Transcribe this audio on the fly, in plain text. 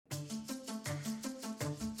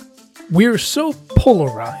We're so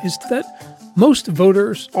polarized that most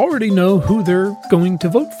voters already know who they're going to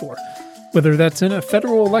vote for, whether that's in a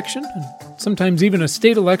federal election, and sometimes even a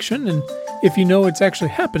state election, and if you know it's actually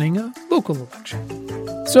happening, a local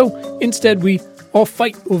election. So instead, we all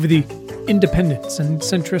fight over the independents and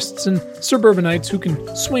centrists and suburbanites who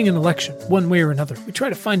can swing an election one way or another. We try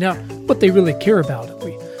to find out what they really care about, and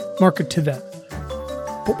we market to them.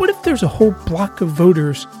 But what if there's a whole block of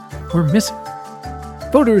voters we're missing?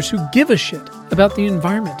 Voters who give a shit about the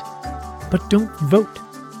environment, but don't vote.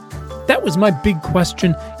 That was my big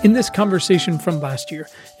question in this conversation from last year.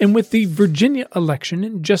 And with the Virginia election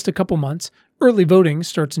in just a couple months, early voting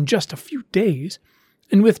starts in just a few days,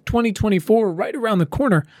 and with 2024 right around the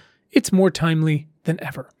corner, it's more timely than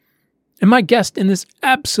ever. And my guest in this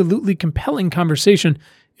absolutely compelling conversation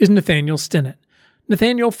is Nathaniel Stinnett.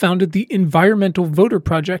 Nathaniel founded the Environmental Voter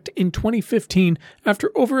Project in 2015 after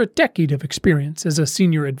over a decade of experience as a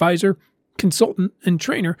senior advisor, consultant, and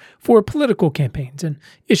trainer for political campaigns and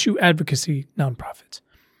issue advocacy nonprofits.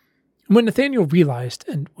 And what Nathaniel realized,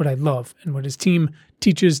 and what I love, and what his team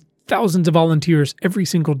teaches thousands of volunteers every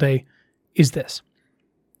single day, is this.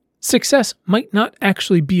 Success might not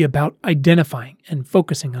actually be about identifying and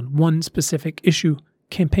focusing on one specific issue,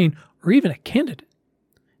 campaign, or even a candidate.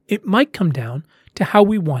 It might come down to how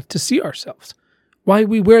we want to see ourselves, why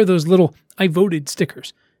we wear those little "I voted"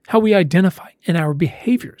 stickers, how we identify, and our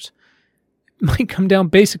behaviors. It might come down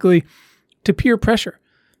basically to peer pressure.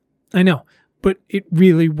 I know, but it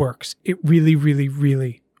really works. It really, really,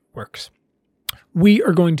 really works. We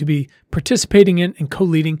are going to be participating in and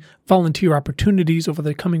co-leading volunteer opportunities over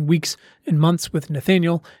the coming weeks and months with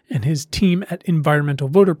Nathaniel and his team at Environmental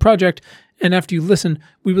Voter Project. And after you listen,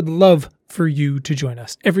 we would love for you to join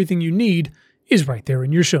us. Everything you need is right there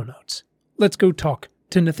in your show notes. Let's go talk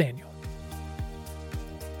to Nathaniel.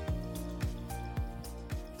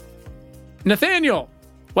 Nathaniel,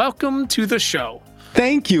 welcome to the show.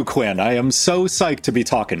 Thank you, Quinn. I am so psyched to be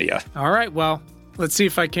talking to you. All right, well, let's see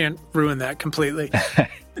if I can't ruin that completely.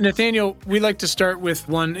 Nathaniel, we like to start with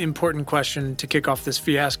one important question to kick off this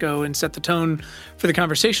fiasco and set the tone for the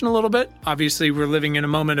conversation a little bit. Obviously, we're living in a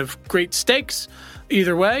moment of great stakes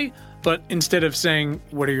either way, but instead of saying,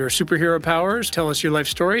 what are your superhero powers? Tell us your life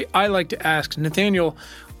story. I like to ask, Nathaniel,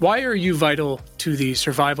 why are you vital to the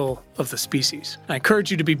survival of the species? I encourage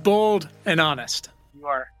you to be bold and honest. You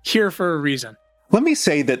are here for a reason. Let me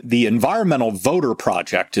say that the Environmental Voter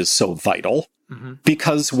Project is so vital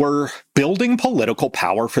because we're building political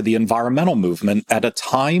power for the environmental movement at a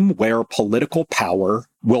time where political power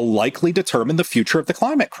will likely determine the future of the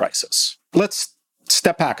climate crisis. Let's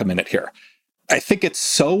step back a minute here. I think it's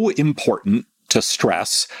so important to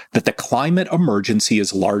stress that the climate emergency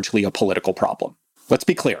is largely a political problem. Let's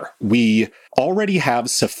be clear. We already have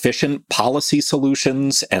sufficient policy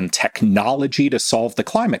solutions and technology to solve the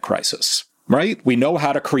climate crisis, right? We know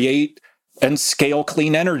how to create and scale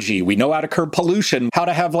clean energy. We know how to curb pollution, how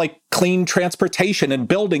to have clean transportation and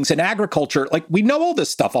buildings and agriculture. We know all this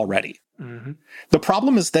stuff already. The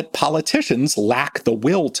problem is that politicians lack the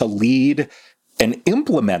will to lead and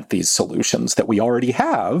implement these solutions that we already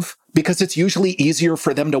have, because it's usually easier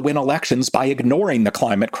for them to win elections by ignoring the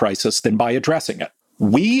climate crisis than by addressing it.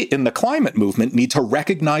 We in the climate movement need to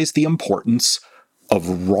recognize the importance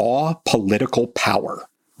of raw political power.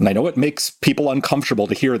 And I know it makes people uncomfortable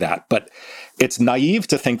to hear that, but it's naive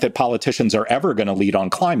to think that politicians are ever going to lead on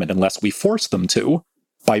climate unless we force them to,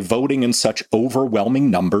 by voting in such overwhelming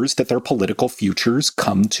numbers that their political futures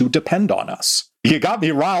come to depend on us. You got me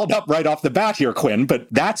riled up right off the bat here, Quinn, but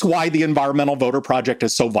that's why the Environmental Voter Project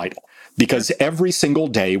is so vital. Because every single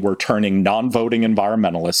day we're turning non-voting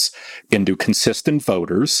environmentalists into consistent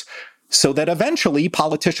voters so that eventually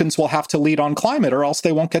politicians will have to lead on climate or else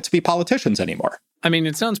they won't get to be politicians anymore. I mean,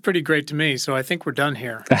 it sounds pretty great to me, so I think we're done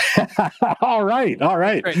here. All right.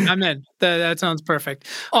 Great, I'm in. That sounds perfect.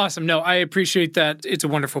 Awesome. No, I appreciate that. It's a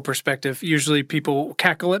wonderful perspective. Usually people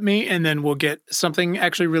cackle at me, and then we'll get something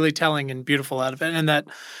actually really telling and beautiful out of it, and that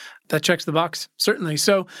checks the box, certainly.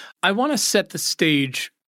 So I want to set the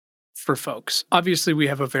stage for folks. Obviously, we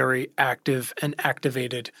have a very active and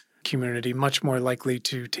activated community, much more likely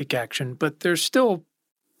to take action, but there's still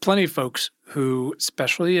plenty of folks who,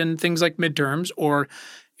 especially in things like midterms or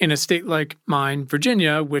in a state like mine,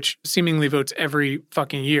 Virginia, which seemingly votes every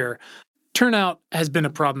fucking year, turnout has been a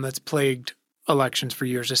problem that's plagued elections for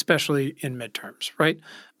years, especially in midterms, right?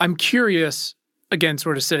 I'm curious, again,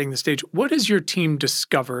 sort of setting the stage, what has your team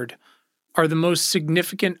discovered are the most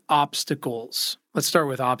significant obstacles? Let's start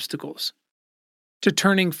with obstacles to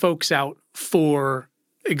turning folks out, for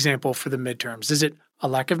example, for the midterms. Is it a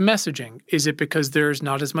lack of messaging? Is it because there's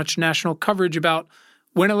not as much national coverage about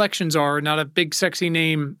when elections are, not a big sexy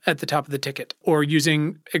name at the top of the ticket, or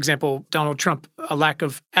using, example, Donald Trump, a lack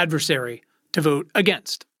of adversary to vote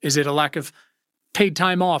against? Is it a lack of paid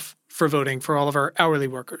time off for voting for all of our hourly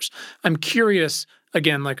workers? I'm curious,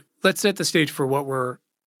 again, like, let's set the stage for what we're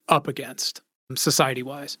up against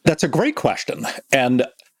society-wise. That's a great question. And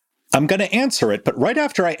I'm going to answer it, but right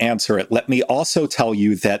after I answer it, let me also tell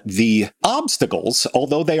you that the obstacles,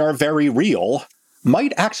 although they are very real,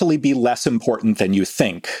 might actually be less important than you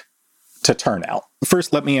think to turnout.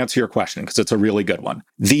 First, let me answer your question, because it's a really good one.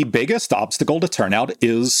 The biggest obstacle to turnout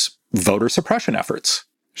is voter suppression efforts.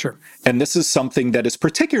 Sure. And this is something that is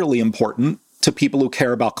particularly important to people who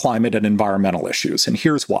care about climate and environmental issues. And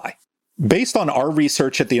here's why. Based on our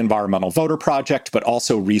research at the Environmental Voter Project, but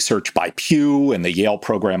also research by Pew and the Yale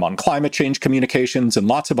Program on Climate Change Communications and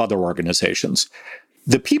lots of other organizations,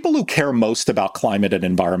 the people who care most about climate and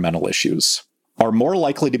environmental issues are more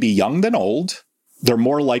likely to be young than old, they're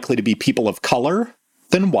more likely to be people of color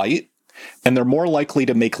than white, and they're more likely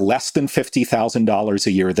to make less than $50,000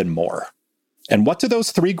 a year than more. And what do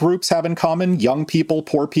those three groups have in common? Young people,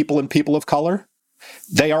 poor people, and people of color?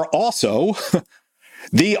 They are also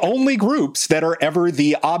the only groups that are ever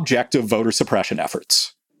the object of voter suppression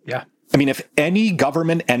efforts. Yeah. I mean, if any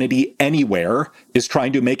government entity anywhere is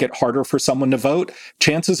trying to make it harder for someone to vote,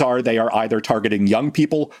 chances are they are either targeting young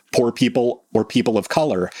people, poor people, or people of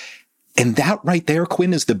color. And that right there,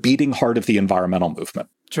 Quinn, is the beating heart of the environmental movement.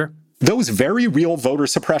 Sure. Those very real voter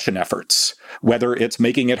suppression efforts, whether it's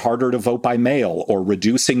making it harder to vote by mail or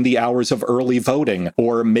reducing the hours of early voting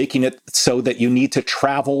or making it so that you need to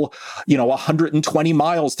travel, 120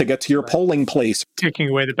 miles to get to your polling place. Taking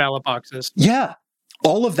away the ballot boxes. Yeah.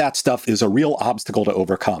 All of that stuff is a real obstacle to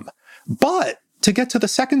overcome. But to get to the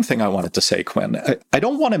second thing I wanted to say, Quinn, I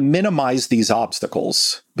don't want to minimize these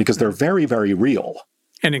obstacles because they're very, very real.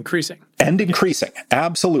 And increasing.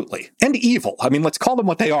 Absolutely. And evil. I mean, let's call them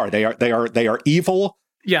what they are. They are evil.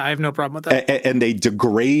 Yeah, I have no problem with that. And they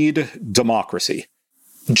degrade democracy.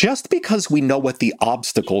 Just because we know what the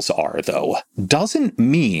obstacles are, though, doesn't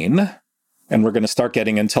mean, and we're going to start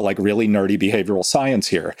getting into like really nerdy behavioral science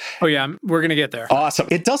here. Oh yeah, we're going to get there. Awesome.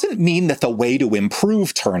 It doesn't mean that the way to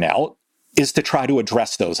improve turnout is to try to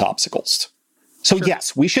address those obstacles. So sure.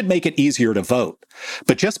 Yes, we should make it easier to vote.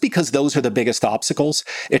 But just because those are the biggest obstacles,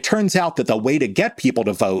 it turns out that the way to get people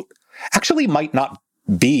to vote actually might not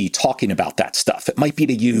be talking about that stuff. It might be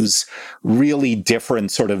to use really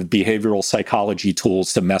different sort of behavioral psychology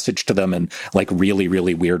tools to message to them in like really,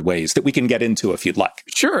 really weird ways that we can get into if you'd like.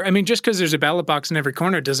 Sure. I mean, just because there's a ballot box in every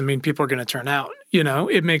corner doesn't mean people are going to turn out.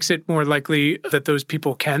 It makes it more likely that those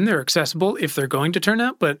people they're accessible if they're going to turn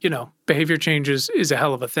out. But, behavior change is a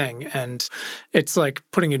hell of a thing. And it's like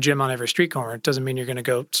putting a gym on every street corner. It doesn't mean you're going to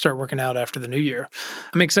go start working out after the new year.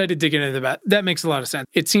 I'm excited to get into that. That makes a lot of sense.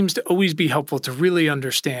 It seems to always be helpful to really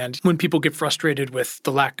understand when people get frustrated with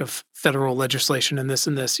the lack of federal legislation and this,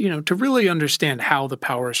 to really understand how the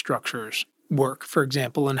power structures work, for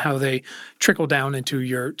example, and how they trickle down into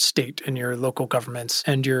your state and your local governments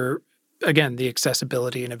and your, again, the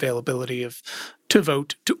accessibility and availability to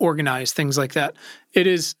vote, to organize, things like that. It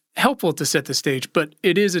is helpful to set the stage, but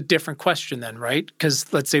it is a different question then, right?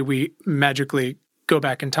 Because let's say we magically go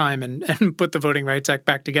back in time and put the Voting Rights Act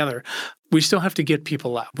back together. We still have to get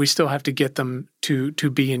people out. We still have to get them to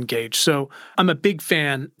be engaged. So I'm a big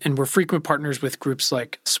fan, and we're frequent partners with groups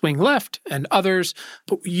like Swing Left and others.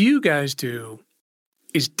 But what you guys do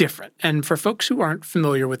is different. And for folks who aren't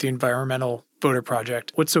familiar with the Environmental Voter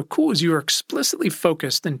Project, what's so cool is you are explicitly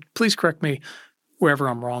focused, and please correct me wherever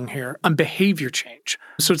I'm wrong here, on behavior change.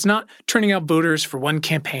 So it's not turning out voters for one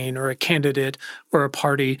campaign or a candidate or a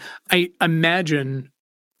party. I imagine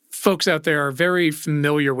folks out there are very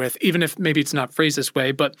familiar with, even if maybe it's not phrased this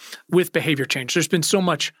way, but with behavior change. There's been so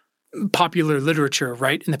much popular literature,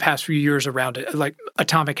 right, in the past few years around it, like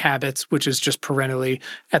Atomic Habits, which is just perennially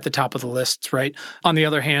at the top of the lists, right? On the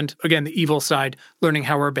other hand, again, the evil side, learning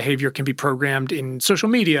how our behavior can be programmed in social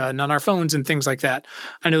media and on our phones and things like that.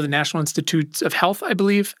 I know the National Institutes of Health, I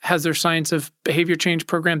believe, has their Science of Behavior Change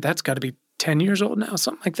program. That's got to be 10 years old now,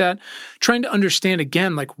 something like that. Trying to understand,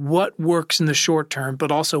 again, like what works in the short term, but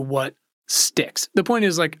also what sticks. The point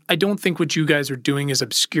is, like, I don't think what you guys are doing is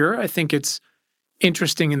obscure. I think it's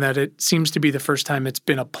interesting in that it seems to be the first time it's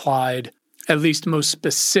been applied, at least most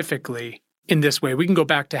specifically, in this way. We can go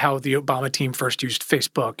back to how the Obama team first used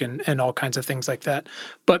Facebook and all kinds of things like that.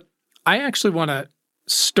 But I actually want to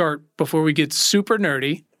start, before we get super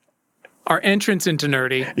nerdy, our entrance into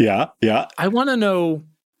nerdy. Yeah. I want to know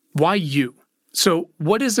why you. So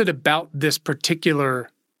what is it about this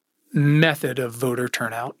particular method of voter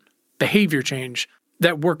turnout, behavior change,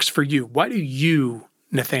 that works for you? Why do you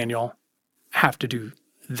Nathaniel, have to do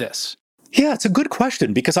this? Yeah, it's a good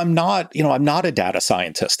question because I'm not a data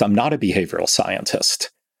scientist. I'm not a behavioral scientist.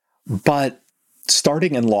 But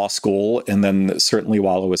starting in law school, and then certainly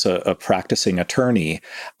while I was a practicing attorney,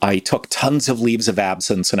 I took tons of leaves of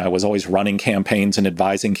absence, and I was always running campaigns and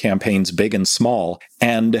advising campaigns, big and small.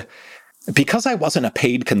 And because I wasn't a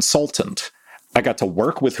paid consultant, I got to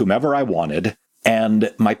work with whomever I wanted,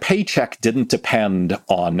 and my paycheck didn't depend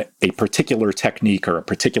on a particular technique or a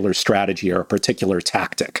particular strategy or a particular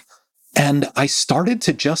tactic. And I started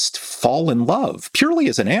to just fall in love, purely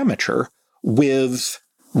as an amateur, with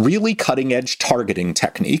really cutting-edge targeting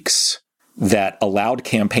techniques that allowed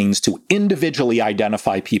campaigns to individually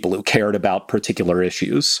identify people who cared about particular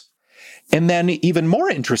issues. And then even more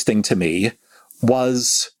interesting to me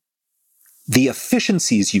was the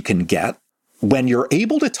efficiencies you can get when you're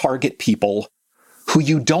able to target people who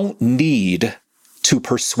you don't need to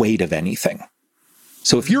persuade of anything.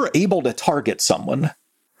 So if you're able to target someone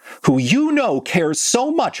who you know cares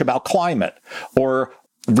so much about climate or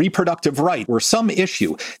reproductive right or some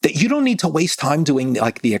issue that you don't need to waste time doing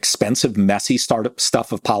like the expensive, messy startup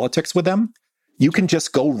stuff of politics with them, you can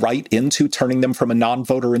just go right into turning them from a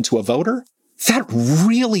non-voter into a voter. That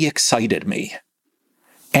really excited me.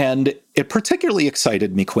 And it particularly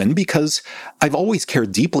excited me, Quinn, because I've always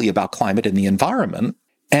cared deeply about climate and the environment.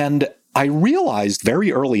 And I realized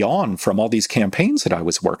very early on from all these campaigns that I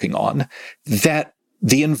was working on that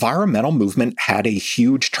the environmental movement had a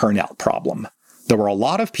huge turnout problem. There were a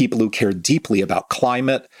lot of people who cared deeply about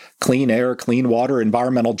climate, clean air, clean water,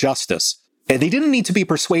 environmental justice. And they didn't need to be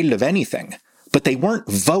persuaded of anything, but they weren't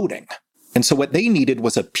voting. And so what they needed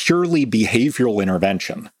was a purely behavioral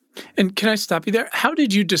intervention. And can I stop you there? How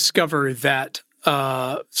did you discover that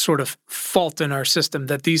sort of fault in our system,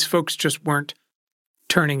 that these folks just weren't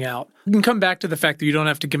turning out? You can come back to the fact that you don't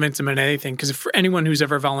have to convince them in anything, because for anyone who's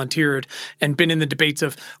ever volunteered and been in the debates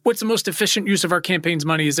of what's the most efficient use of our campaign's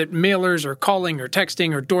money, is it mailers or calling or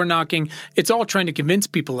texting or door knocking? It's all trying to convince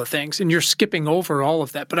people of things, and you're skipping over all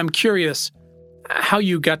of that. But I'm curious how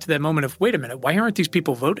you got to that moment of, wait a minute, why aren't these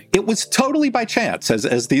people voting? It was totally by chance,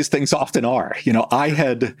 as these things often are. You know, I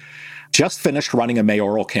had just finished running a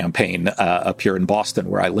mayoral campaign up here in Boston,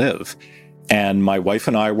 where I live. And my wife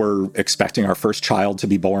and I were expecting our first child to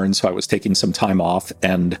be born, so I was taking some time off.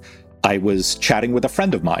 And I was chatting with a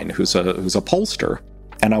friend of mine who's a pollster.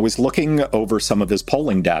 And I was looking over some of his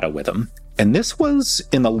polling data with him. And this was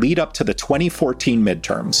in the lead up to the 2014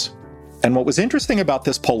 midterms. And what was interesting about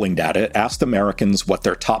this polling data, it asked Americans what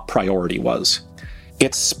their top priority was.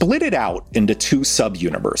 It split it out into two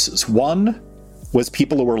sub-universes. One was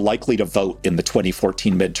people who were likely to vote in the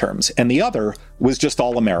 2014 midterms, and the other was just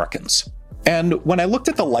all Americans. And when I looked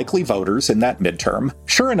at the likely voters in that midterm,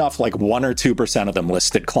 sure enough, like 1 or 2% of them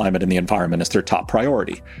listed climate and the environment as their top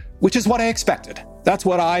priority, which is what I expected. That's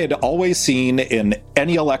what I had always seen in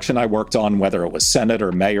any election I worked on, whether it was Senate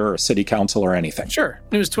or mayor or city council or anything. Sure.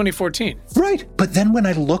 It was 2014. Right. But then when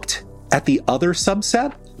I looked at the other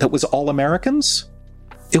subset that was all Americans,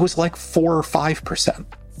 it was like 4 or 5%.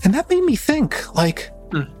 And that made me think, like,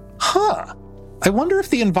 I wonder if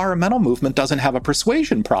the environmental movement doesn't have a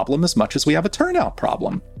persuasion problem as much as we have a turnout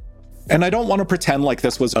problem. And I don't want to pretend like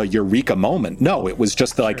this was a eureka moment. No, it was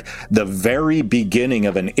just like the very beginning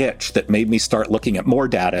of an itch that made me start looking at more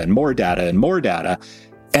data and more data and more data.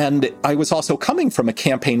 And I was also coming from a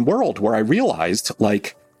campaign world where I realized,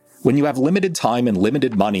 like, when you have limited time and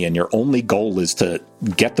limited money and your only goal is to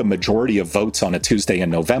get the majority of votes on a Tuesday in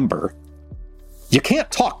November, you can't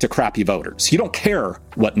talk to crappy voters. You don't care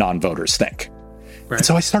what non-voters think. Right. And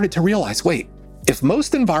so I started to realize, wait, if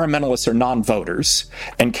most environmentalists are non-voters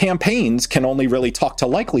and campaigns can only really talk to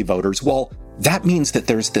likely voters, well, that means that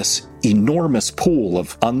there's this enormous pool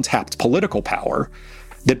of untapped political power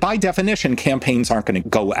that by definition campaigns aren't going to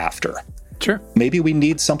go after. Sure. Maybe we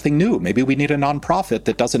need something new. Maybe we need a nonprofit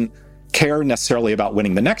that doesn't care necessarily about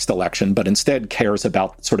winning the next election, but instead cares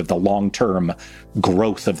about sort of the long-term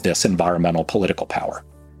growth of this environmental political power.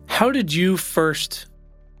 How did you first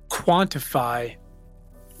quantify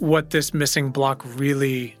what this missing block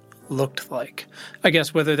really looked like? I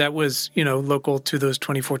guess whether that was, local to those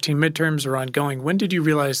 2014 midterms or ongoing, when did you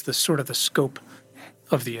realize the scope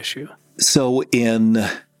of the issue? So in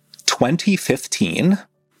 2015,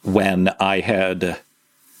 when I had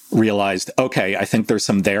realized, okay, I think there's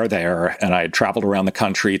some there, and I had traveled around the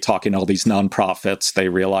country talking to all these nonprofits, they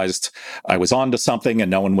realized I was onto something and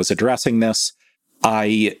no one was addressing this.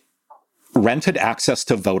 I rented access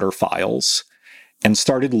to voter files and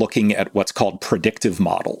started looking at what's called predictive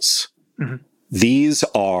models. Mm-hmm. These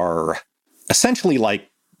are essentially like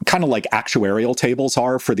kind of like actuarial tables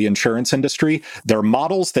are for the insurance industry. They're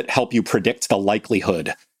models that help you predict the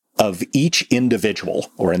likelihood of each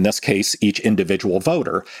individual, or in this case, each individual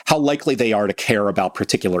voter, how likely they are to care about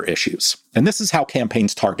particular issues. And this is how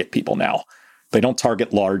campaigns target people now. They don't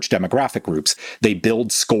target large demographic groups. They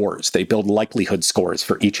build scores. They build likelihood scores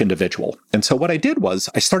for each individual. And so what I did was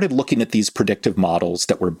I started looking at these predictive models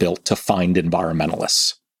that were built to find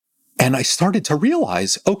environmentalists. And I started to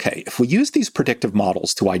realize, okay, if we use these predictive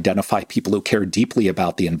models to identify people who care deeply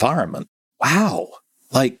about the environment, wow,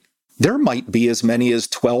 like there might be as many as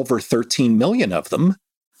 12 or 13 million of them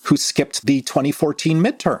who skipped the 2014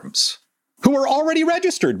 midterms, who are already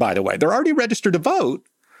registered, by the way. They're already registered to vote.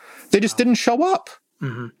 They just didn't show up.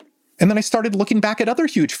 Mm-hmm. And then I started looking back at other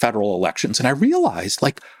huge federal elections, and I realized,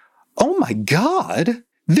 like, oh my God,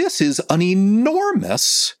 this is an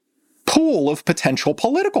enormous pool of potential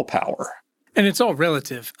political power. And it's all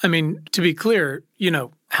relative. I mean, to be clear,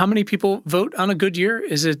 how many people vote on a good year?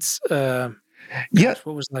 Is it, what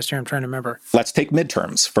was the last year? I'm trying to remember. Let's take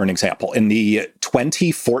midterms for an example. In the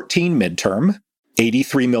 2014 midterm,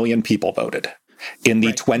 83 million people voted. In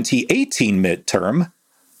the 2018 midterm,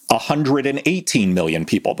 118 million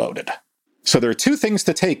people voted. So there are two things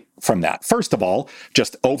to take from that. First of all,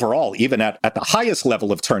 just overall, even at the highest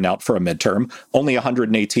level of turnout for a midterm, only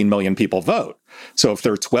 118 million people vote. So if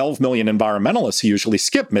there are 12 million environmentalists who usually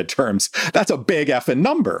skip midterms, that's a big effing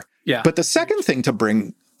number. Yeah. But the second thing to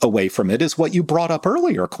bring away from it is what you brought up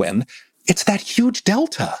earlier, Quinn. It's that huge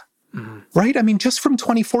delta, right? I mean, just from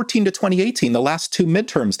 2014 to 2018, the last two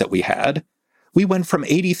midterms that we had, we went from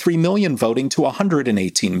 83 million voting to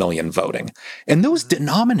 118 million voting. And those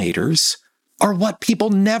denominators are what people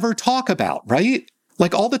never talk about, right?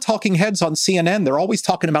 Like all the talking heads on CNN, they're always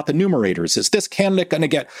talking about the numerators. Is this candidate going to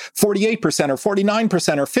get 48% or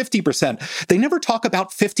 49% or 50%? They never talk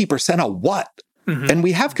about 50% of what. Mm-hmm. And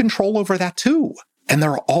we have control over that too. And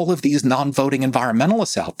there are all of these non-voting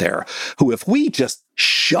environmentalists out there who, if we just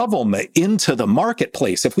shove them into the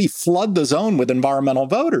marketplace, if we flood the zone with environmental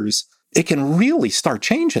voters, it can really start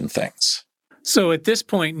changing things. So at this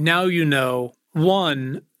point, now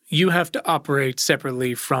one, you have to operate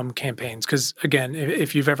separately from campaigns. Because again,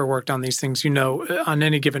 if you've ever worked on these things, on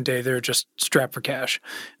any given day, they're just strapped for cash.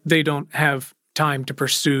 They don't have time to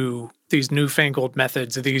pursue these newfangled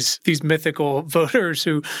methods of these mythical voters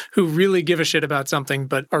who really give a shit about something,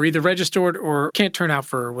 but are either registered or can't turn out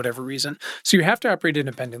for whatever reason. So you have to operate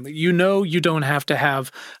independently. You don't have to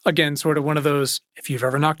have, again, sort of one of those, if you've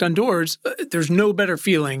ever knocked on doors, there's no better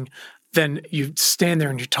feeling than you stand there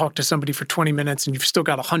and you talk to somebody for 20 minutes and you've still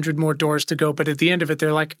got 100 more doors to go. But at the end of it,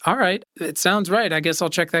 they're like, all right, it sounds right. I guess I'll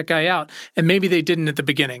check that guy out. And maybe they didn't at the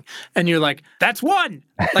beginning. And you're like, that's one.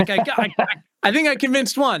 Like, I think I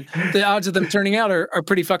convinced one. The odds of them turning out are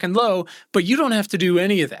pretty fucking low, but you don't have to do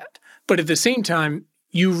any of that. But at the same time,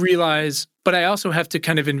 you realize, but I also have to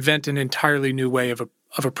kind of invent an entirely new way of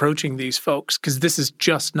approaching these folks, because this is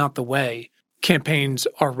just not the way campaigns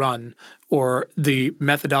are run or the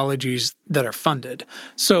methodologies that are funded.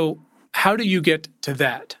 So how do you get to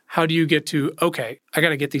that? How do you get to, okay, I got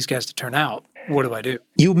to get these guys to turn out. What do I do?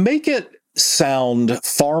 You make it sound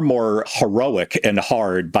far more heroic and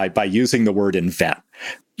hard by using the word invent.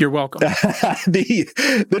 You're welcome.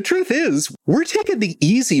 The truth is, we're taking the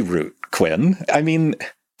easy route, Quinn. I mean,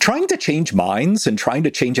 trying to change minds and trying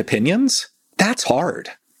to change opinions, that's hard.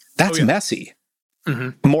 That's messy.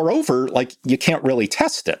 Mm-hmm. Moreover, like, you can't really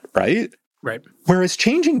test it, right? Right. Whereas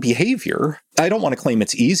changing behavior, I don't want to claim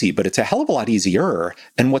it's easy, but it's a hell of a lot easier.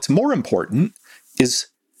 And what's more important is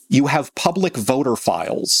you have public voter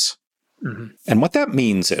files. Mm-hmm. And what that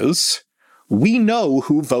means is we know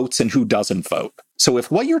who votes and who doesn't vote. So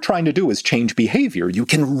if what you're trying to do is change behavior, you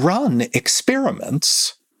can run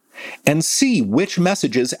experiments and see which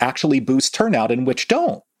messages actually boost turnout and which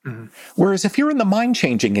don't. Mm-hmm. Whereas if you're in the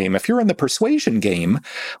mind-changing game, if you're in the persuasion game,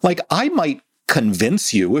 like I might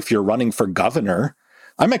convince you, if you're running for governor,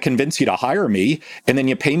 I might convince you to hire me, and then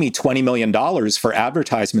you pay me $20 million for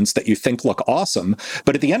advertisements that you think look awesome.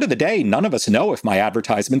 But at the end of the day, none of us know if my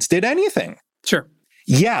advertisements did anything. Sure.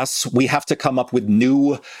 Yes, we have to come up with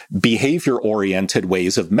new behavior-oriented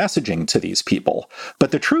ways of messaging to these people. But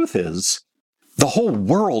the truth is, the whole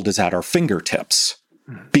world is at our fingertips,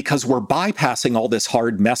 because we're bypassing all this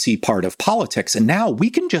hard, messy part of politics. And now we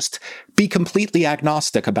can just be completely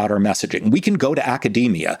agnostic about our messaging. We can go to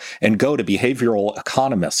academia and go to behavioral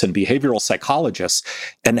economists and behavioral psychologists.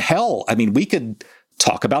 And hell, I mean, we could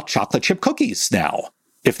talk about chocolate chip cookies now,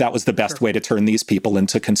 if that was the best way to turn these people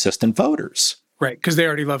into consistent voters. Right, because they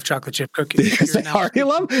already love chocolate chip cookies.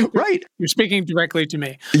 Right. You're speaking directly to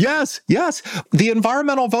me. Yes. The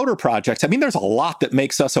Environmental Voter Project. I mean, there's a lot that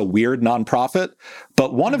makes us a weird nonprofit,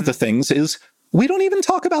 but one of the things is we don't even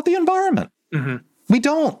talk about the environment. We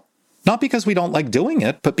don't. Not because we don't like doing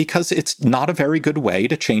it, but because it's not a very good way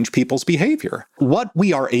to change people's behavior. What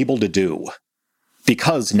we are able to do,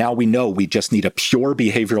 because now we know we just need a pure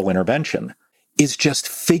behavioral intervention, is just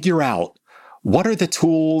figure out what are the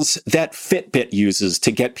tools that Fitbit uses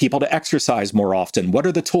to get people to exercise more often? What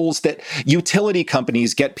are the tools that utility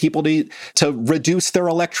companies get people to reduce their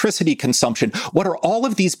electricity consumption? What are all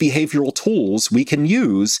of these behavioral tools we can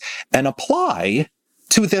use and apply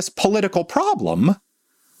to this political problem?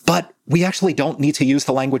 But we actually don't need to use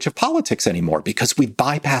the language of politics anymore because we've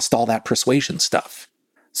bypassed all that persuasion stuff.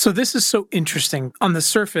 So this is so interesting. On the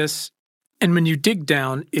surface, and when you dig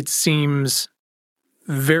down, it seems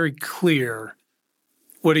very clear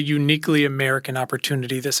what a uniquely American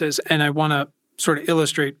opportunity this is. And I want to sort of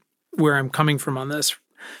illustrate where I'm coming from on this.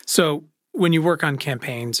 So when you work on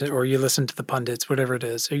campaigns or you listen to the pundits, whatever it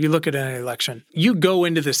is, or you look at an election, you go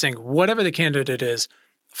into this thing, whatever the candidate is,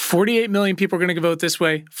 48 million people are going to vote this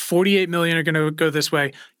way. 48 million are going to go this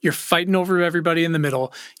way. You're fighting over everybody in the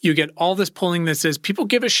middle. You get all this polling that says people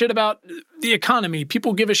give a shit about the economy.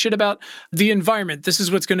 People give a shit about the environment. This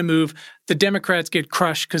is what's going to move. The Democrats get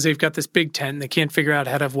crushed because they've got this big tent and they can't figure out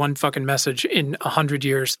how to have one fucking message in 100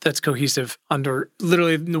 years that's cohesive under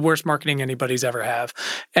literally the worst marketing anybody's ever have.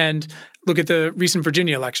 And look at the recent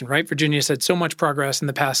Virginia election, right? Virginia's had so much progress in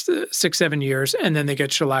the past 6-7 years, and then they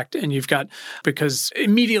get shellacked, and you've got, because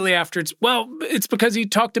immediately after it's because he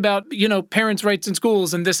talked about, parents' rights in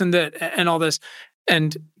schools and this and that and all this.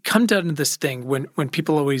 And come down to this thing when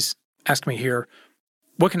people always ask me here,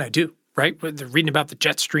 what can I do, right? They're reading about the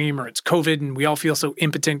jet stream or it's COVID and we all feel so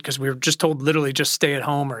impotent because we were just told literally just stay at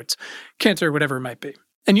home or it's cancer or whatever it might be.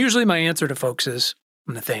 And usually my answer to folks is,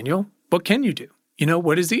 Nathaniel, what can you do?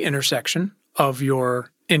 What is the intersection of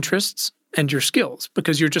your interests and your skills?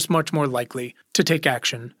 Because you're just much more likely to take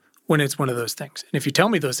action when it's one of those things. And if you tell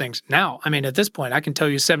me those things now, at this point, I can tell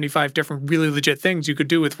you 75 different really legit things you could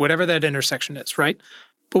do with whatever that intersection is, right?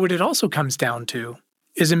 But what it also comes down to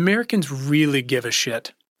is Americans really give a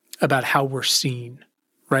shit about how we're seen,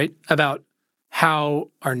 right? About how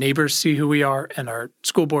our neighbors see who we are and our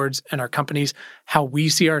school boards and our companies, how we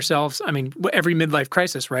see ourselves. Every midlife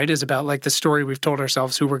crisis, right, is about like the story we've told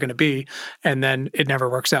ourselves who we're going to be, and then it never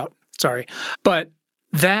works out. Sorry. But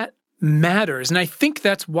that matters. And I think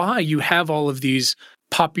that's why you have all of these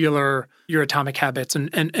popular Your Atomic Habits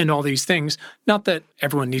and all these things. Not that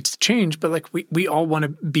everyone needs to change, but like we all want to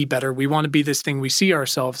be better. We want to be this thing we see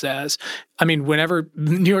ourselves as. Whenever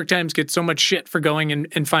New York Times gets so much shit for going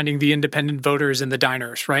and finding the independent voters in the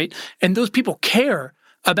diners, right? And those people care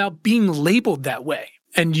about being labeled that way.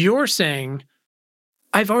 And you're saying,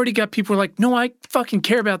 I've already got people who are like, no, I fucking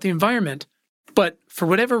care about the environment. But for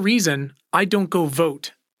whatever reason, I don't go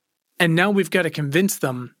vote. And now we've got to convince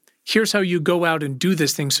them, here's how you go out and do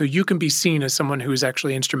this thing so you can be seen as someone who's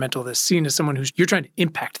actually instrumental in this, seen as someone you're trying to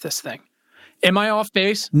impact this thing. Am I off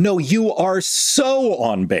base? No, you are so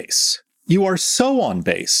on base. You are so on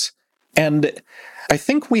base. And I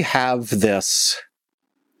think we have this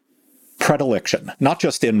predilection, not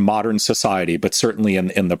just in modern society, but certainly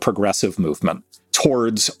in the progressive movement,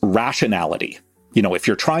 towards rationality. If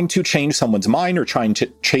you're trying to change someone's mind or trying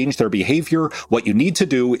to change their behavior, what you need to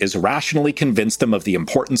do is rationally convince them of the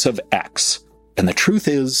importance of X. And the truth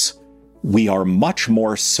is, we are much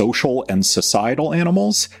more social and societal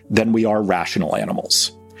animals than we are rational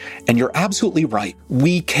animals. And you're absolutely right.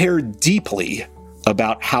 We care deeply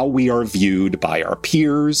about how we are viewed by our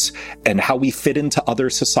peers and how we fit into other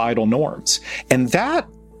societal norms. And that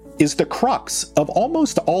is the crux of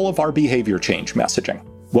almost all of our behavior change messaging.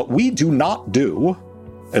 What we do not do,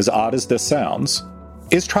 as odd as this sounds,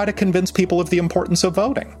 is try to convince people of the importance of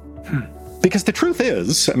voting. Because the truth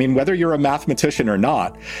is, whether you're a mathematician or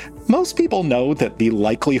not, most people know that the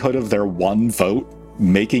likelihood of their one vote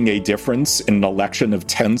making a difference in an election of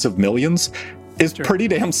tens of millions is pretty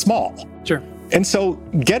damn small. Sure. And so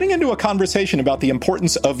getting into a conversation about the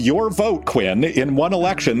importance of your vote, Quinn, in one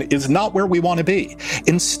election is not where we want to be.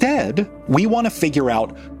 Instead, we want to figure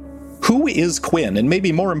out who is Quinn, and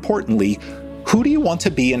maybe more importantly, who do you want to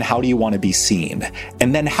be and how do you want to be seen?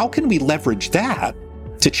 And then how can we leverage that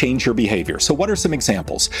to change your behavior? So what are some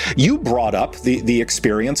examples? You brought up the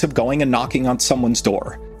experience of going and knocking on someone's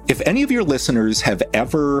door. If any of your listeners have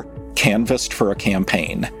ever canvassed for a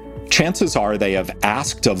campaign, chances are they have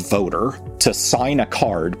asked a voter to sign a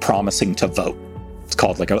card promising to vote. It's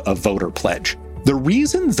called like a voter pledge. The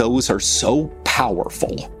reason those are so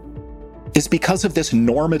powerful is because of this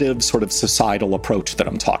normative sort of societal approach that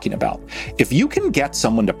I'm talking about. If you can get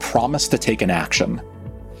someone to promise to take an action,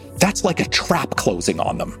 that's like a trap closing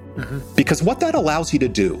on them. Because what that allows you to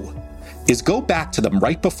do is go back to them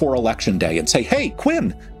right before Election Day and say, hey,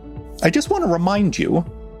 Quinn, I just want to remind you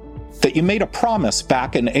that you made a promise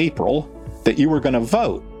back in April that you were going to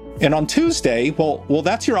vote. And on Tuesday, well,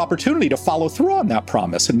 that's your opportunity to follow through on that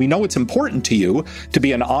promise. And we know it's important to you to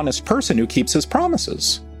be an honest person who keeps his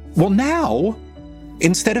promises. Well, now,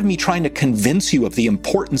 instead of me trying to convince you of the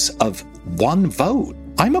importance of one vote,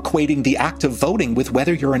 I'm equating the act of voting with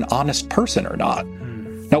whether you're an honest person or not.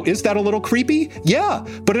 Now, is that a little creepy? Yeah,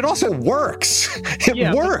 but it also works.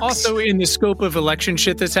 It works. But also in the scope of election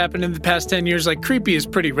shit that's happened in the past 10 years, like creepy is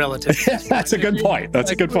pretty relative. That's a good point.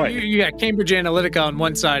 That's a good point. You got Cambridge Analytica on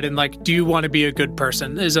one side and like, do you want to be a good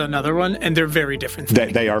person is another one. And they're very different.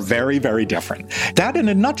 They are very, very different. That in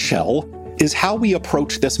a nutshell is how we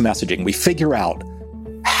approach this messaging. We figure out,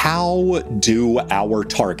 how do our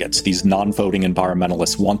targets, these non-voting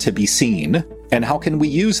environmentalists, want to be seen? And how can we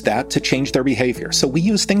use that to change their behavior? So we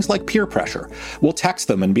use things like peer pressure. We'll text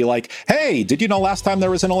them and be like, hey, did you know last time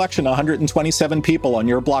there was an election, 127 people on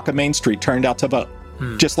your block of Main Street turned out to vote?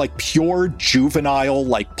 Just like pure juvenile,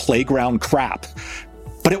 like playground crap.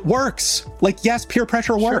 But it works. Like, yes, peer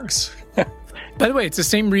pressure works. By the way, it's the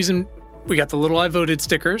same reason we got the little I voted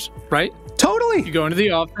stickers, right? Totally. You go into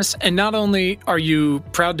the office, and not only are you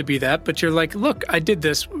proud to be that, but you're like, look, I did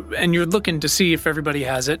this, and you're looking to see if everybody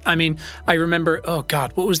has it. I mean, I remember, oh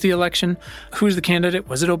God, what was the election? Who was the candidate?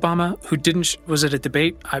 Was it Obama? Who didn't? Was it a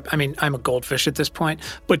debate? I mean, I'm a goldfish at this point,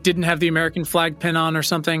 but didn't have the American flag pin on or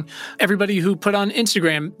something. Everybody who put on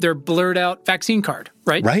Instagram their blurred out vaccine card,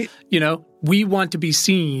 right? Right. You know, we want to be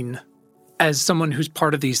seen as someone who's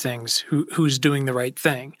part of these things, who's doing the right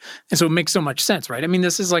thing. And so it makes so much sense, right? I mean,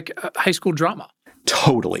 this is like a high school drama.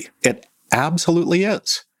 Totally. It absolutely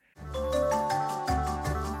is.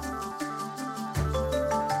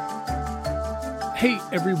 Hey,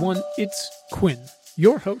 everyone, it's Quinn,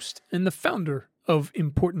 your host and the founder of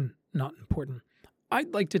Important Not Important.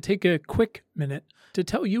 I'd like to take a quick minute to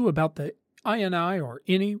tell you about the INI or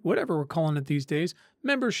INI, whatever we're calling it these days,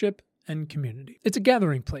 membership and community. It's a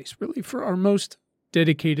gathering place, really, for our most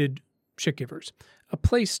dedicated shit givers, a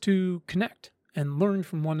place to connect and learn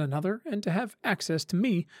from one another and to have access to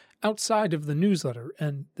me outside of the newsletter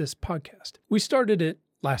and this podcast. We started it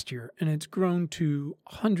last year, and it's grown to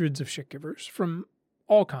hundreds of shit givers from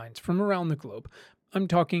all kinds, from around the globe. I'm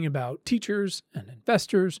talking about teachers and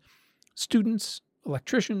investors, students,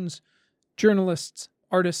 electricians, journalists,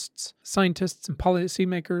 artists, scientists, and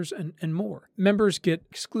policymakers, and more. Members get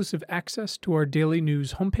exclusive access to our daily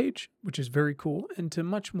news homepage, which is very cool, and to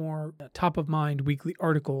much more top-of-mind weekly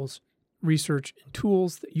articles, research, and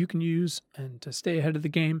tools that you can use and to stay ahead of the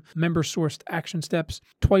game, member-sourced action steps,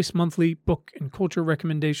 twice monthly book and culture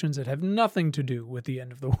recommendations that have nothing to do with the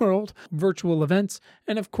end of the world, virtual events,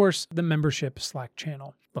 and of course, the membership Slack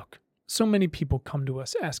channel. Look, so many people come to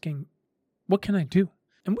us asking, what can I do?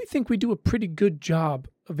 And we think we do a pretty good job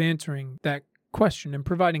of answering that question and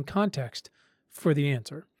providing context for the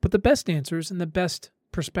answer. But the best answers and the best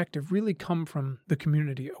perspective really come from the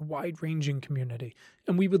community, a wide-ranging community.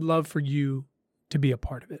 And we would love for you to be a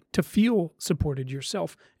part of it, to feel supported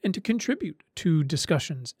yourself, and to contribute to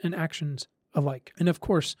discussions and actions alike. And of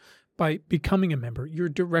course, by becoming a member, you're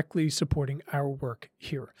directly supporting our work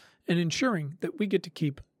here and ensuring that we get to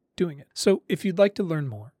keep doing it. So if you'd like to learn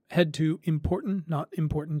more, head to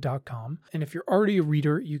importantnotimportant.com. And if you're already a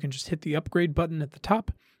reader, you can just hit the upgrade button at the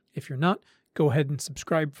top. If you're not, go ahead and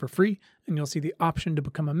subscribe for free, and you'll see the option to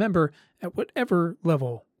become a member at whatever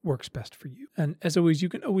level works best for you. And as always, you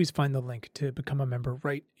can always find the link to become a member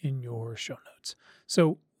right in your show notes.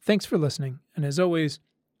 So thanks for listening. And as always,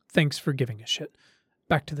 thanks for giving a shit.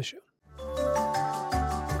 Back to the show.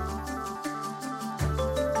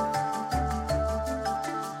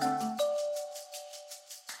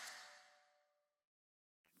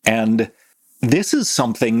 And this is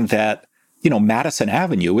something that, Madison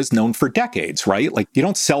Avenue is known for decades, right? Like, you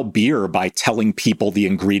don't sell beer by telling people the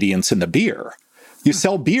ingredients in the beer. You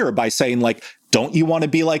sell beer by saying, like, don't you want to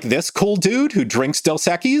be like this cool dude who drinks Dos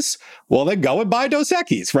Equis? Well, then go and buy Dos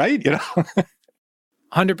Equis, right?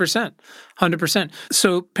 100%.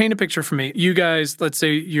 So paint a picture for me. You guys, let's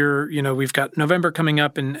say we've got November coming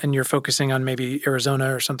up and you're focusing on maybe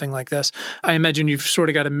Arizona or something like this. I imagine you've sort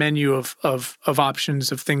of got a menu of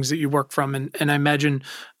options of things that you work from. And I imagine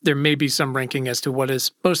there may be some ranking as to what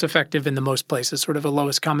is most effective in the most places, sort of a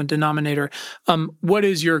lowest common denominator. What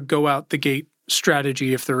is your go out the gate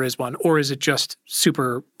strategy, if there is one, or is it just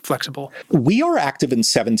super flexible? We are active in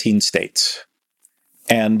 17 states.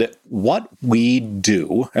 And what we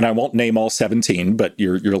do, and I won't name all 17, but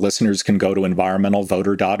your listeners can go to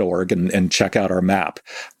environmentalvoter.org and check out our map.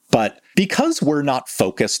 But because we're not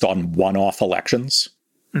focused on one-off elections,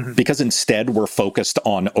 because instead we're focused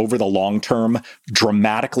on, over the long term,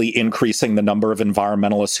 dramatically increasing the number of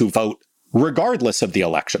environmentalists who vote regardless of the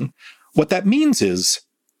election, what that means is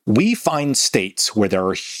we find states where there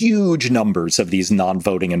are huge numbers of these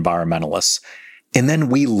non-voting environmentalists, and then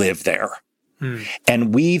we live there.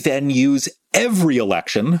 And we then use every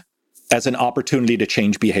election as an opportunity to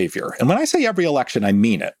change behavior. And when I say every election, I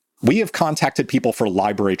mean it. We have contacted people for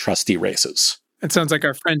library trustee races. It sounds like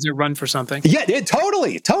our friends who run for something. Yeah,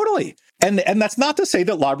 totally. And that's not to say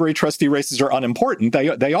that library trustee races are unimportant.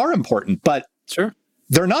 They are important, but sure,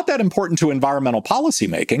 they're not that important to environmental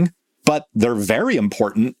policymaking, but they're very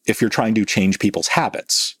important if you're trying to change people's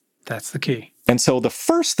habits. That's the key. And so the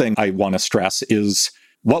first thing I want to stress is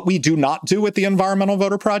what we do not do at the Environmental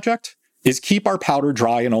Voter Project is keep our powder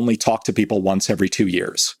dry and only talk to people once every 2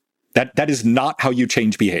 years. That is not how you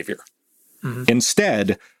change behavior.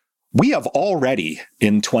 Instead, we have already,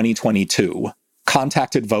 in 2022,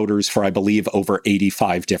 contacted voters for, I believe, over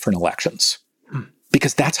 85 different elections.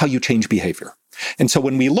 Because that's how you change behavior. And so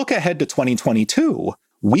when we look ahead to 2022,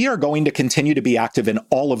 we are going to continue to be active in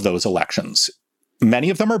all of those elections.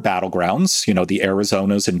 Many of them are battlegrounds, the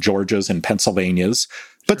Arizonas and Georgias and Pennsylvanias,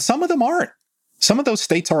 but some of them aren't. Some of those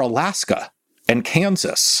states are Alaska and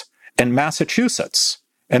Kansas and Massachusetts.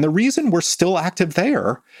 And the reason we're still active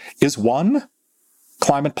there is, one,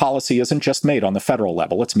 climate policy isn't just made on the federal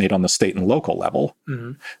level, it's made on the state and local level.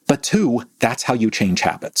 But two, that's how you change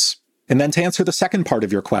habits. And then to answer the second part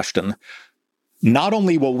of your question, not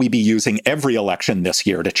only will we be using every election this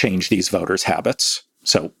year to change these voters' habits,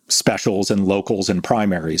 so specials and locals and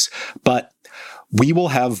primaries, but we will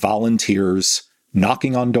have volunteers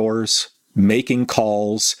knocking on doors, making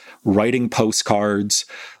calls, writing postcards.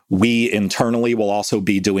 We internally will also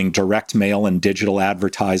be doing direct mail and digital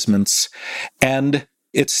advertisements. And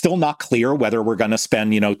it's still not clear whether we're going to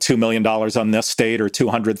spend, $2 million on this state or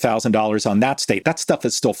 $200,000 on that state. That stuff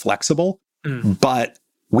is still flexible, but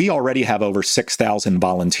we already have over 6,000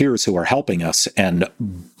 volunteers who are helping us, and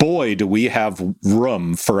boy, do we have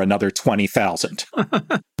room for another 20,000.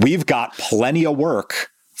 We've got plenty of work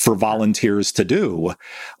for volunteers to do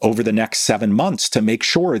over the next 7 months to make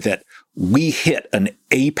sure that we hit an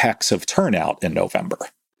apex of turnout in November.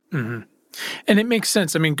 And it makes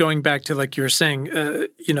sense. I mean, going back to, like you were saying,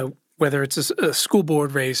 whether it's a school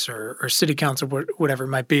board race or city council, whatever it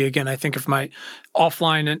might be. Again, I think of my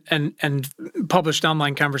offline and published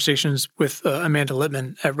online conversations with Amanda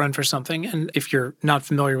Littman at Run for Something. And if you're not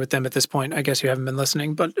familiar with them at this point, I guess you haven't been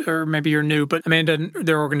listening, or maybe you're new. But Amanda and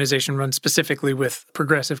their organization runs specifically with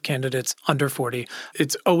progressive candidates under 40.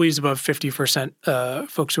 It's always above 50%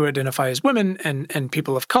 folks who identify as women and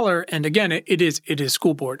people of color. And again, it is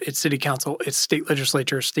school board, it's city council, it's state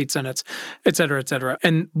legislature, state senates, et cetera, et cetera.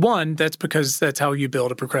 And one, that's because that's how you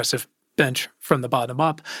build a progressive bench from the bottom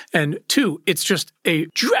up. And two, it's just a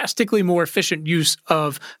drastically more efficient use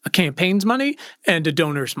of a campaign's money and a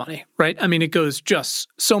donor's money, right? I mean, it goes just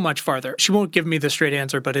so much farther. She won't give me the straight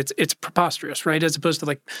answer, but it's preposterous, right? As opposed to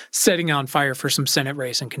like setting on fire for some Senate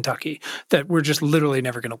race in Kentucky that we're just literally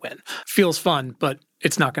never going to win. Feels fun, but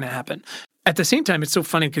it's not going to happen. At the same time, it's so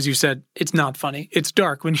funny because you said it's not funny. It's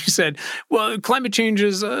dark when you said, well, climate change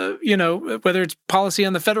is, whether it's policy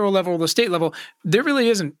on the federal level or the state level, there really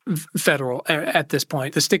isn't federal at this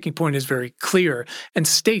point. The sticking point is very clear. And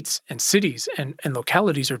states and cities and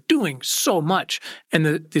localities are doing so much. And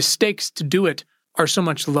the stakes to do it are so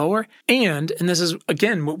much lower. And this is,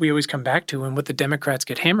 again, what we always come back to and what the Democrats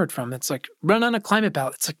get hammered from. It's like, run on a climate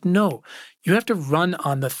ballot. It's like, no, you have to run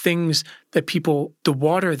on the things that people, the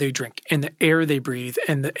water they drink and the air they breathe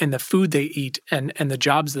and the food they eat and the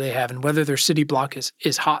jobs that they have and whether their city block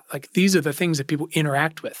is hot. Like, these are the things that people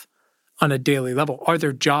interact with on a daily level. Are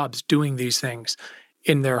their jobs doing these things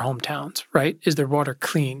in their hometowns, right? Is their water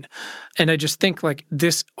clean? And I just think like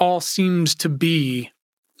this all seems to be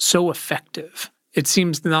so effective. It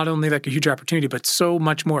seems not only like a huge opportunity, but so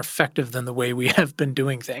much more effective than the way we have been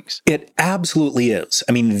doing things. It absolutely is.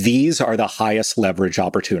 I mean, these are the highest leverage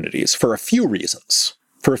opportunities for a few reasons.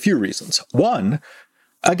 One,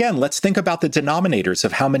 again, let's think about the denominators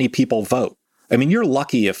of how many people vote. I mean, you're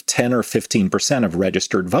lucky if 10 or 15% of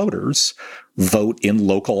registered voters vote in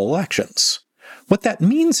local elections. What that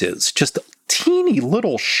means is just teeny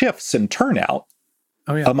little shifts in turnout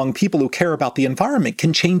among people who care about the environment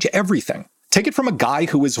can change everything. Take it from a guy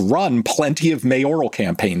who has run plenty of mayoral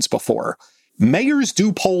campaigns before. Mayors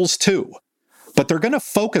do polls too. But they're going to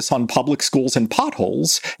focus on public schools and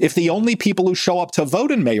potholes if the only people who show up to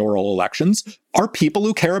vote in mayoral elections are people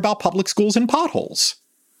who care about public schools and potholes.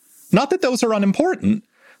 Not that those are unimportant,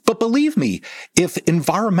 but believe me, if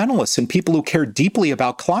environmentalists and people who care deeply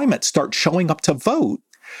about climate start showing up to vote,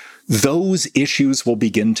 those issues will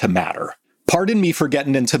begin to matter. Pardon me for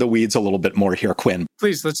getting into the weeds a little bit more here, Quinn.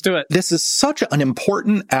 Please, let's do it. This is such an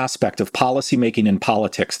important aspect of policymaking and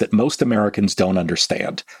politics that most Americans don't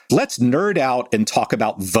understand. Let's nerd out and talk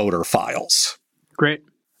about voter files. Great.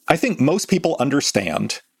 I think most people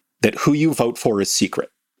understand that who you vote for is secret.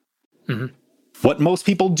 Mm-hmm. What most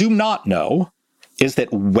people do not know is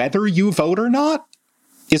that whether you vote or not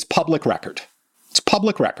is public record. It's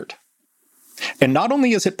public record. And not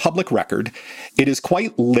only is it public record, it is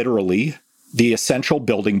quite literally the essential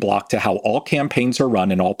building block to how all campaigns are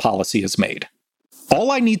run and all policy is made.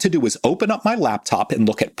 All I need to do is open up my laptop and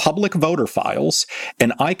look at public voter files,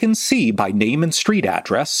 and I can see by name and street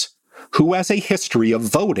address who has a history of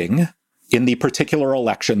voting in the particular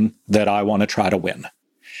election that I want to try to win.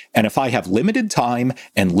 And if I have limited time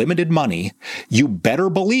and limited money, you better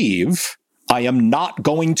believe I am not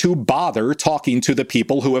going to bother talking to the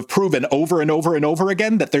people who have proven over and over and over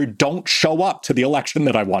again that they don't show up to the election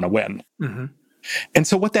that I want to win. Mm-hmm. And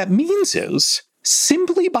so what that means is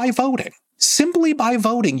simply by voting,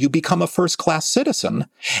 you become a first-class citizen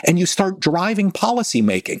and you start driving policy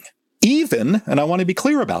making. Even, and I want to be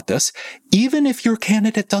clear about this, even if your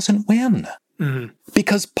candidate doesn't win. Mm-hmm.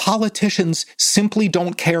 Because politicians simply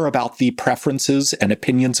don't care about the preferences and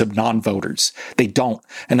opinions of non-voters. They don't.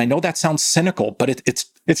 And I know that sounds cynical, but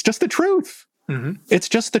it's just the truth. Mm-hmm. It's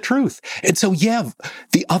just the truth. And so, yeah,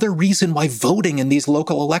 the other reason why voting in these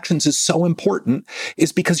local elections is so important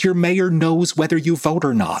is because your mayor knows whether you vote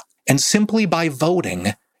or not. And simply by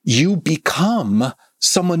voting, you become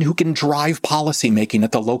someone who can drive policymaking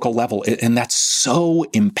at the local level. And that's so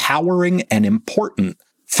empowering and important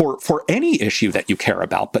for any issue that you care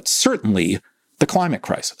about, but certainly the climate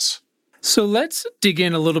crisis. So let's dig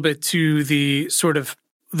in a little bit to the sort of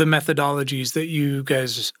the methodologies that you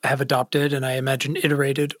guys have adopted and I imagine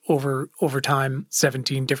iterated over time,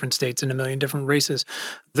 17 different states and 1 million different races.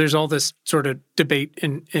 There's all this sort of debate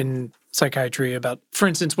in psychiatry about, for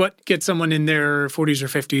instance, what gets someone in their 40s or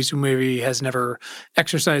 50s who maybe has never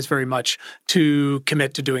exercised very much to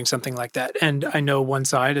commit to doing something like that. And I know one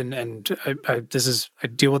side, and I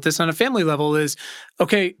deal with this on a family level, is,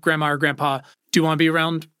 okay, grandma or grandpa, do you want to be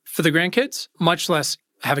around for the grandkids? Much less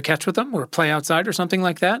have a catch with them or play outside or something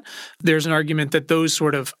like that. There's an argument that those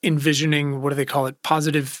sort of envisioning, what do they call it,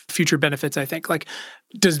 positive future benefits, I think, like,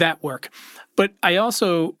 does that work? But I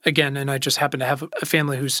also, again, and I just happen to have a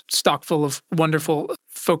family who's stock full of wonderful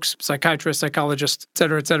folks, psychiatrists, psychologists,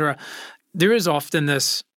 et cetera, there is often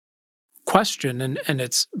this question, and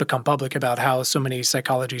it's become public about how so many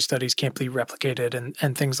psychology studies can't be replicated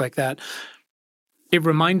and things like that. It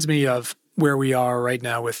reminds me of where we are right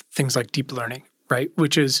now with things like deep learning, right?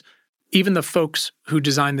 Which is even the folks who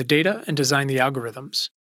design the data and design the algorithms,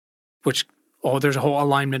 which, there's a whole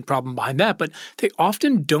alignment problem behind that, but they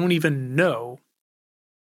often don't even know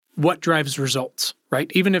what drives results,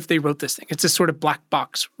 right? Even if they wrote this thing, it's this sort of black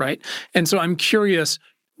box, right? And so I'm curious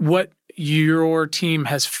what your team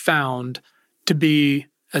has found to be,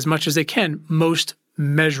 as much as they can, most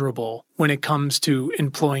measurable when it comes to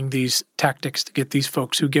employing these tactics to get these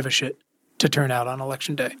folks who give a shit to turn out on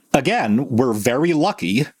election day. Again, we're very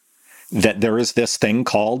lucky that there is this thing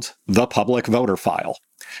called the public voter file,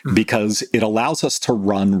 because it allows us to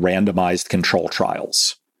run randomized control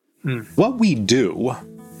trials. What we do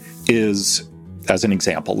is, as an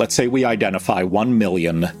example, let's say we identify 1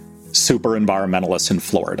 million super environmentalists in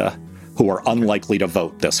Florida who are unlikely to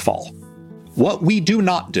vote this fall. What we do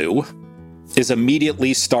not do is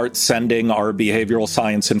immediately start sending our behavioral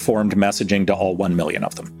science-informed messaging to all 1 million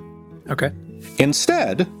of them. Okay.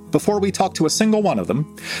 Instead, before we talk to a single one of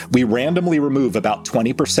them, we randomly remove about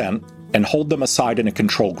 20% and hold them aside in a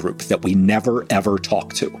control group that we never, ever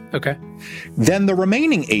talk to. Okay. Then the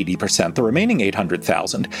remaining 80%, the remaining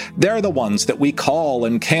 800,000, they're the ones that we call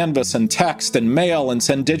and canvass and text and mail and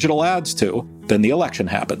send digital ads to. Then the election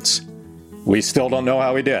happens. We still don't know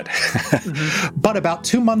how we did. Mm-hmm. But about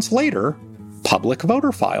 2 months later, public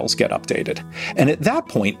voter files get updated. And at that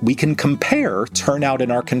point, we can compare turnout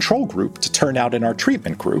in our control group to turnout in our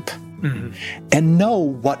treatment group, and know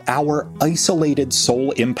what our isolated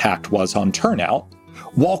sole impact was on turnout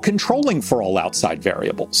while controlling for all outside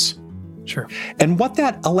variables. Sure. And what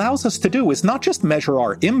that allows us to do is not just measure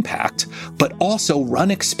our impact, but also run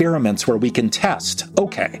experiments where we can test,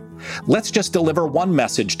 okay, let's just deliver one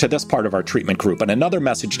message to this part of our treatment group and another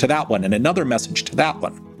message to that one and another message to that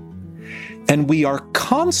one. And we are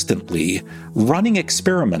constantly running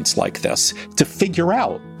experiments like this to figure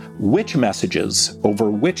out which messages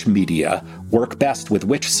over which media work best with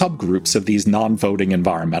which subgroups of these non-voting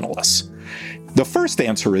environmentalists. The first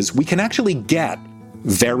answer is we can actually get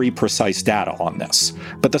very precise data on this.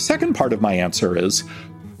 But the second part of my answer is,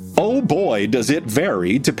 oh boy, does it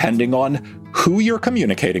vary depending on who you're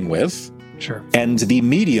communicating with. Sure. And the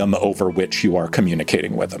medium over which you are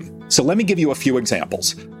communicating with them. So let me give you a few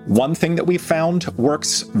examples. One thing that we found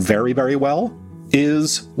works very, very well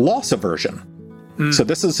is loss aversion. So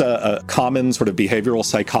this is a common sort of behavioral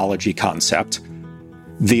psychology concept.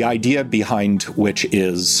 The idea behind which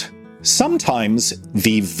is sometimes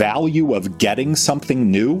the value of getting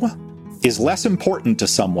something new is less important to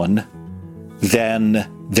someone than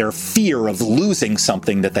their fear of losing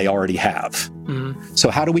something that they already have.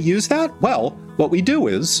 So how do we use that? Well, what we do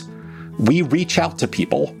is we reach out to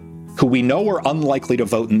people who we know are unlikely to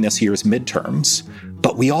vote in this year's midterms,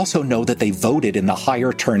 but we also know that they voted in the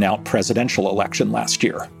higher turnout presidential election last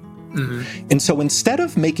year. And so instead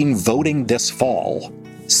of making voting this fall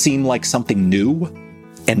seem like something new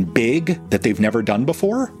and big that they've never done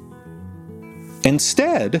before,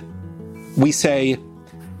 instead, we say,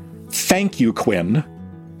 thank you, Quinn,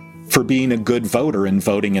 for being a good voter and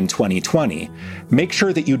voting in 2020. Make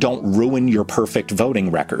sure that you don't ruin your perfect voting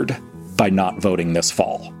record by not voting this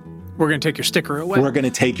fall. We're going to take your sticker away. We're going to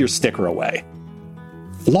take your sticker away.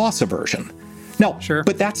 Loss aversion. No, sure.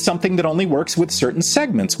 But that's something that only works with certain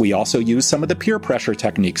segments. We also use some of the peer pressure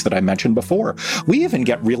techniques that I mentioned before. We even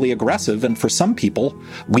get really aggressive, and for some people,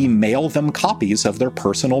 we mail them copies of their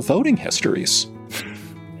personal voting histories.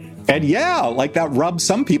 And yeah, like that rubs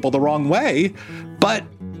some people the wrong way, but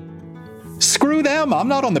screw them. I'm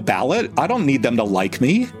not on the ballot. I don't need them to like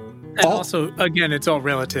me. And also, again, it's all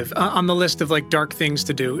relative. On the list of like dark things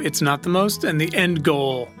to do, it's not the most, and the end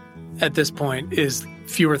goal at this point is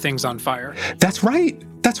fewer things on fire. That's right.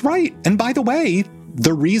 That's right. And by the way,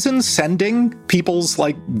 the reason sending people's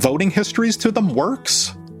like voting histories to them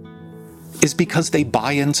works is because they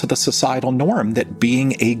buy into the societal norm that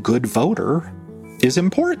being a good voter is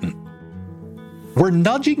important. We're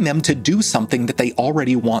nudging them to do something that they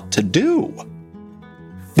already want to do.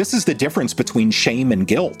 This is the difference between shame and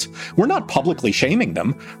guilt. We're not publicly shaming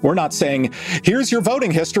them. We're not saying, here's your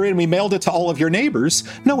voting history and we mailed it to all of your neighbors.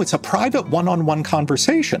 No, it's a private one-on-one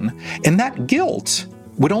conversation. And that guilt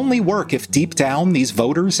would only work if deep down these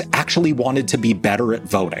voters actually wanted to be better at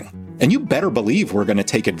voting. And you better believe we're going to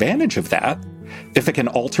take advantage of that if it can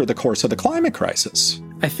alter the course of the climate crisis.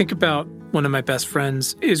 I think about one of my best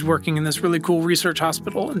friends is working in this really cool research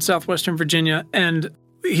hospital in southwestern Virginia, and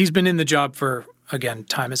he's been in the job for, again,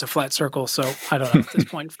 time is a flat circle, so I don't know at this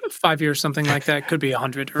point, 5 years, something like that. Could be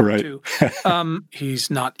 100 or right. 2. He's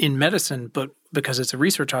not in medicine, but because it's a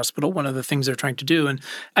research hospital, one of the things they're trying to do, and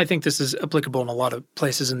I think this is applicable in a lot of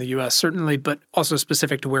places in the U.S., certainly, but also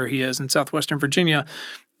specific to where he is in southwestern Virginia,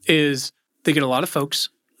 is they get a lot of folks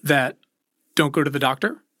that don't go to the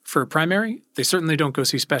doctor for a primary. They certainly don't go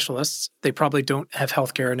see specialists. They probably don't have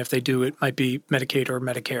health care, and if they do, it might be Medicaid or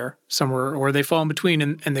Medicare somewhere, or they fall in between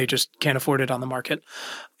and they just can't afford it on the market.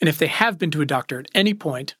 And if they have been to a doctor at any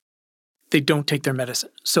point, they don't take their medicine.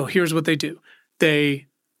 So here's what they do. They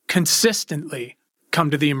consistently come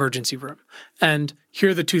to the emergency room. And here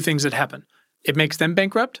are the two things that happen. It makes them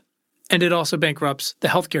bankrupt, and it also bankrupts the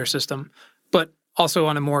healthcare system. But also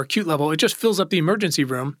on a more acute level, it just fills up the emergency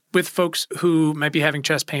room with folks who might be having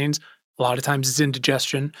chest pains. A lot of times it's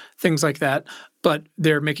indigestion, things like that. But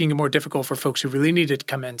they're making it more difficult for folks who really need it to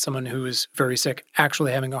come in, someone who is very sick,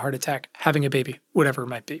 actually having a heart attack, having a baby, whatever it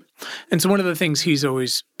might be. And so one of the things he's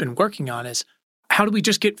always been working on is how do we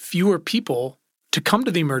just get fewer people to come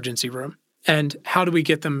to the emergency room? And how do we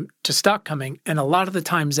get them to stop coming? And a lot of the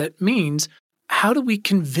times that means, how do we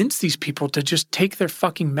convince these people to just take their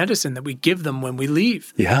fucking medicine that we give them when we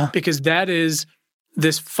leave? Yeah. Because that is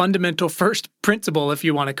this fundamental first principle, if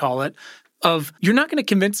you want to call it, of you're not going to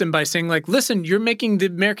convince them by saying like, listen, you're making the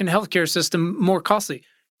American healthcare system more costly.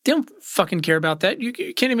 They don't fucking care about that. You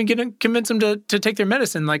can't even convince them to take their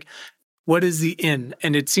medicine. Like, what is the in?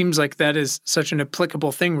 And it seems like that is such an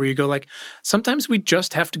applicable thing where you go like, sometimes we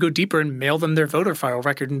just have to go deeper and mail them their voter file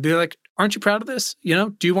record and be like, aren't you proud of this? You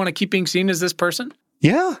know, do you want to keep being seen as this person?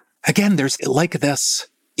 Yeah. Again, there's like this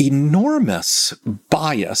enormous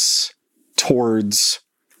bias towards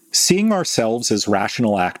seeing ourselves as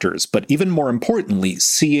rational actors, but even more importantly,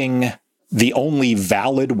 seeing the only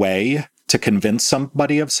valid way to convince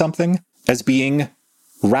somebody of something as being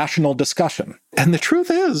rational discussion. And the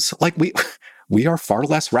truth is, like, we are far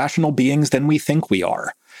less rational beings than we think we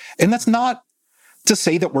are. And that's not to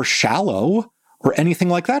say that we're shallow or anything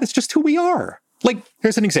like that. It's just who we are. Like,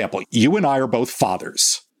 here's an example. You and I are both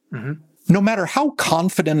fathers. Mm-hmm. No matter how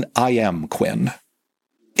confident I am, Quinn,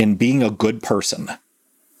 in being a good person,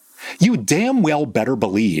 you damn well better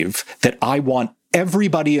believe that I want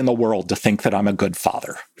everybody in the world to think that I'm a good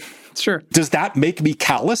father. Sure. Does that make me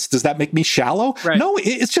callous? Does that make me shallow? Right. No,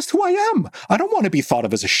 it's just who I am. I don't want to be thought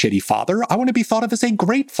of as a shitty father. I want to be thought of as a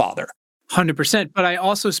great father. 100%. But I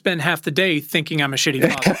also spend half the day thinking I'm a shitty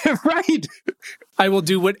father. Right. I will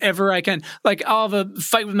do whatever I can. Like, I'll have a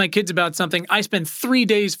fight with my kids about something. I spend 3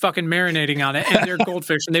 days fucking marinating on it, and they're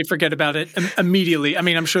goldfish, and they forget about it immediately. I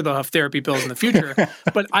mean, I'm sure they'll have therapy bills in the future,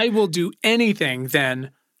 but I will do anything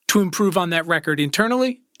then to improve on that record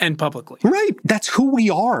internally and publicly. Right. That's who we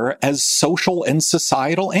are as social and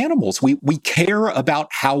societal animals. We care about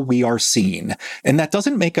how we are seen. And that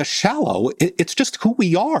doesn't make us shallow. It's just who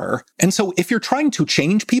we are. And so if you're trying to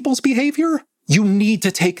change people's behavior, you need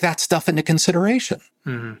to take that stuff into consideration.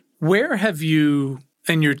 Mm-hmm. Where have you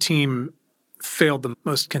and your team failed the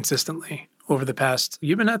most consistently over the past?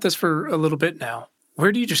 You've been at this for a little bit now.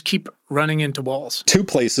 Where do you just keep running into walls? 2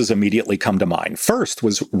 places immediately come to mind. First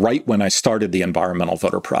was right when I started the Environmental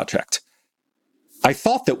Voter Project. I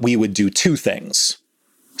thought that we would do 2 things.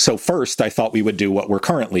 So first, I thought we would do what we're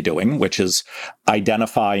currently doing, which is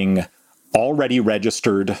identifying already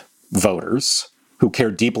registered voters who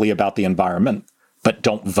care deeply about the environment, but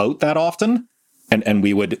don't vote that often, and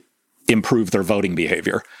we would improve their voting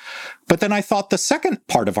behavior. But then I thought the second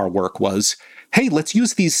part of our work was, hey, let's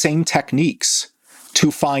use these same techniques to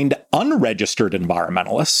find unregistered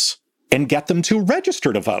environmentalists and get them to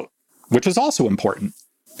register to vote, which is also important.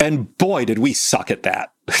 And boy, did we suck at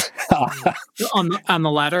that. On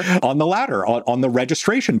the latter? On the latter, on the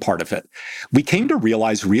registration part of it. We came to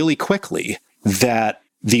realize really quickly that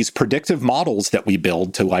these predictive models that we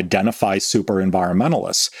build to identify super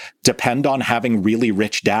environmentalists depend on having really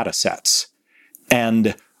rich data sets.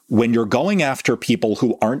 And when you're going after people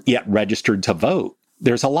who aren't yet registered to vote,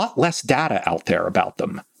 there's a lot less data out there about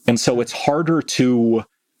them. And so it's harder to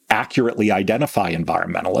accurately identify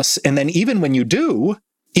environmentalists. And then even when you do,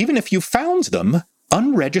 even if you found them,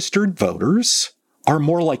 unregistered voters are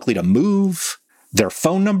more likely to move. Their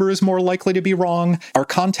phone number is more likely to be wrong. Our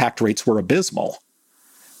contact rates were abysmal.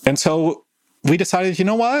 And so we decided, you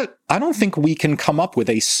know what? I don't think we can come up with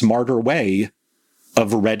a smarter way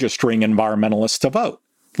of registering environmentalists to vote.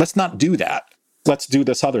 Let's not do that. Let's do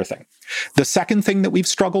this other thing. The second thing that we've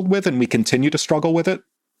struggled with, and we continue to struggle with it,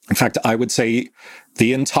 in fact, I would say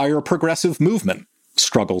the entire progressive movement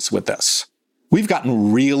struggles with this. We've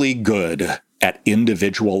gotten really good at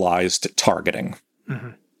individualized targeting. Mm-hmm.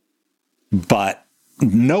 But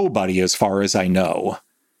nobody, as far as I know,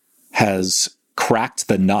 has cracked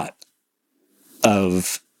the nut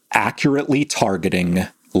of accurately targeting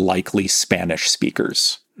likely Spanish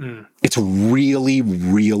speakers. Mm. It's really,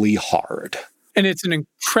 really hard. And it's an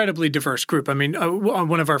incredibly diverse group. I mean,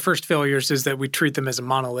 one of our first failures is that we treat them as a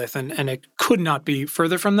monolith, and it could not be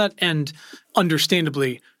further from that. And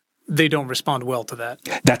understandably, they don't respond well to that.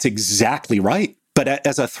 That's exactly right. But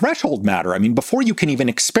as a threshold matter, I mean, before you can even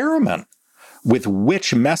experiment with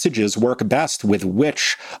which messages work best with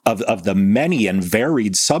which of the many and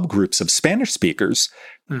varied subgroups of Spanish speakers,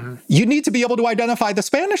 mm-hmm. you need to be able to identify the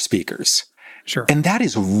Spanish speakers. Sure. And that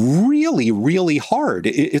is really, really hard.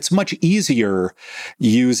 It's much easier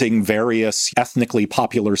using various ethnically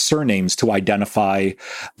popular surnames to identify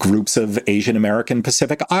groups of Asian American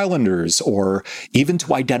Pacific Islanders, or even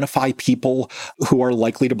to identify people who are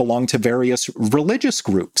likely to belong to various religious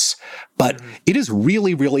groups. But it is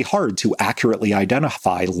really, really hard to accurately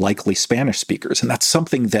identify likely Spanish speakers. And that's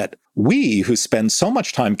something that we, who spend so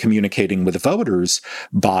much time communicating with voters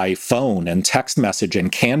by phone and text message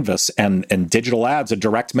and Canvas and digital ads and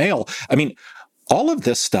direct mail, I mean, all of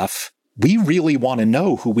this stuff, we really want to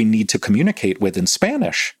know who we need to communicate with in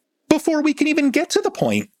Spanish before we can even get to the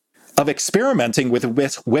point of experimenting with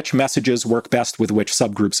which messages work best with which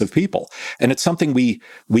subgroups of people. And it's something we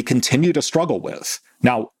continue to struggle with.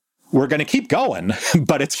 Now, we're going to keep going,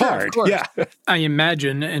 but it's hard. Yeah. I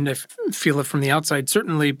imagine, and I feel it from the outside,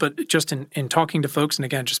 certainly, but just in talking to folks, and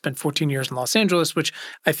again, just spent 14 years in Los Angeles, which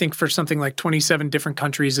I think for something like 27 different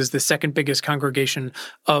countries is the second biggest congregation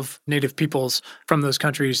of Native peoples from those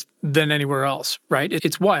countries than anywhere else, right?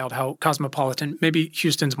 It's wild how cosmopolitan, maybe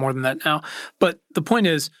Houston's more than that now. But the point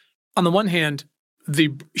is, on the one hand,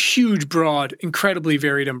 the huge, broad, incredibly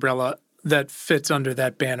varied umbrella that fits under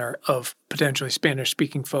that banner of potentially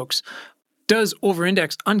Spanish-speaking folks does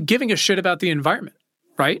over-index on giving a shit about the environment.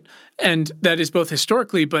 right? And that is both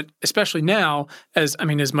historically, but especially now, as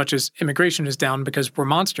much as immigration is down because we're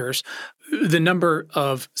monsters, the number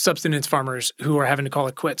of subsistence farmers who are having to call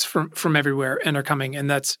it quits from everywhere and are coming, and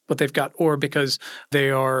that's what they've got, or because they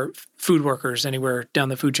are food workers anywhere down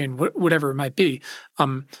the food chain, whatever it might be.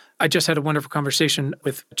 I just had a wonderful conversation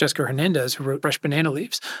with Jessica Hernandez, who wrote Fresh Banana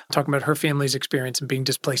Leaves, talking about her family's experience and being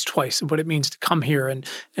displaced twice and what it means to come here. And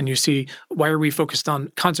you see, why are we focused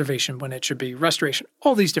on conservation when it should be restoration?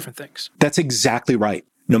 All these different things. That's exactly right.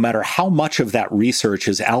 No matter how much of that research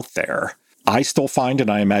is out there, I still find, and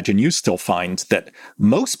I imagine you still find, that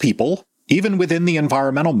most people, even within the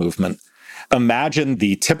environmental movement, imagine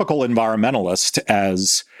the typical environmentalist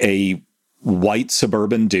as a white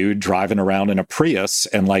suburban dude driving around in a Prius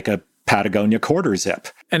and like a Patagonia quarter zip.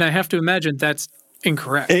 And I have to imagine that's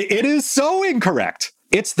incorrect. It is so incorrect.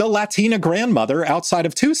 It's the Latina grandmother outside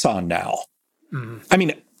of Tucson now. Mm-hmm.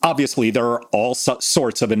 Obviously, there are all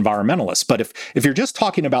sorts of environmentalists, but if you're just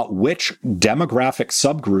talking about which demographic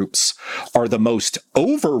subgroups are the most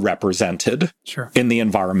overrepresented in the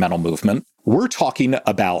environmental movement, we're talking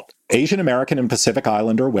about Asian American and Pacific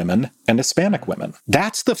Islander women and Hispanic women.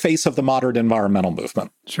 That's the face of the modern environmental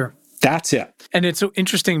movement. Sure. That's it. And it's so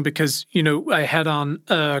interesting because, I had on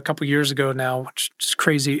a couple years ago now, which is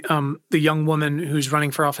crazy, the young woman who's running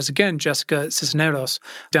for office again, Jessica Cisneros,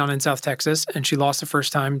 down in South Texas, and she lost the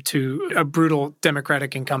first time to a brutal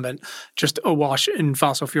Democratic incumbent, just awash in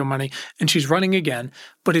fossil fuel money, and she's running again.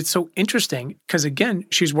 But it's so interesting because, again,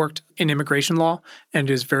 she's worked in immigration law and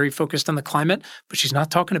is very focused on the climate, but she's not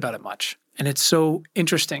talking about it much. And it's so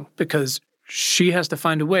interesting because she has to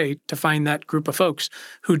find a way to find that group of folks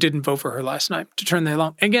who didn't vote for her last night to turn them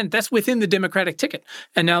along. Again, that's within the Democratic ticket.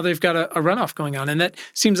 And now they've got a runoff going on. And that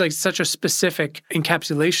seems like such a specific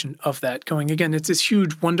encapsulation of that going. Again, it's this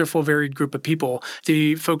huge, wonderful, varied group of people.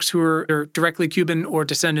 The folks who are directly Cuban or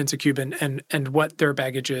descendants of Cuban and what their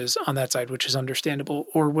baggage is on that side, which is understandable,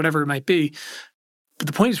 or whatever it might be. But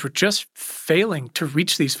the point is we're just failing to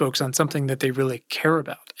reach these folks on something that they really care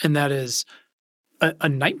about. And that is a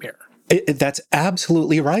nightmare. That's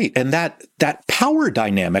absolutely right. And that power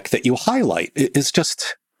dynamic that you highlight is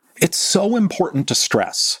just, it's so important to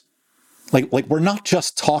stress. Like we're not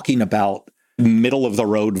just talking about middle of the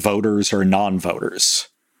road voters or non-voters.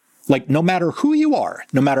 Like no matter who you are,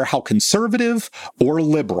 no matter how conservative or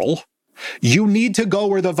liberal, you need to go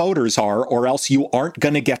where the voters are or else you aren't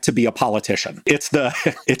going to get to be a politician. It's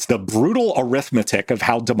the brutal arithmetic of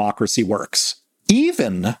how democracy works.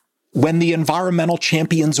 Even when the environmental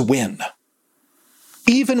champions win,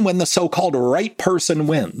 even when the so-called right person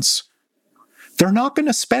wins, they're not going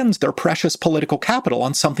to spend their precious political capital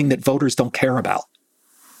on something that voters don't care about.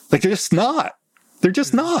 Like, they're just not. They're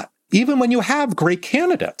just not. Even when you have great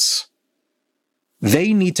candidates,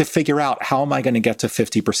 they need to figure out, how am I going to get to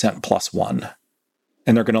 50% plus one?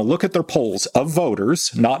 And they're going to look at their polls of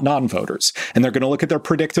voters, not non-voters. And they're going to look at their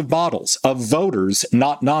predictive models of voters,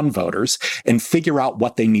 not non-voters, and figure out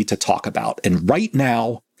what they need to talk about. And right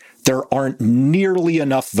now, there aren't nearly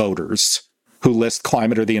enough voters who list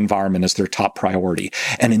climate or the environment as their top priority.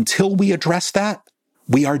 And until we address that,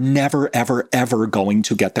 we are never, ever, ever going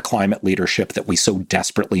to get the climate leadership that we so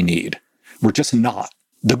desperately need. We're just not.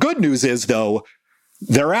 The good news is, though,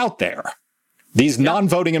 they're out there. These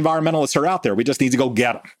non-voting environmentalists are out there. We just need to go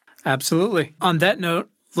get them. Absolutely. On that note,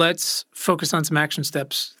 let's focus on some action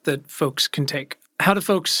steps that folks can take. How do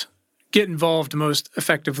folks get involved most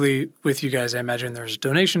effectively with you guys? I imagine there's a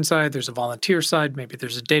donation side, there's a volunteer side, maybe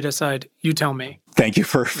there's a data side. You tell me. Thank you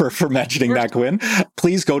for mentioning that, Quinn.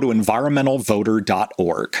 Please go to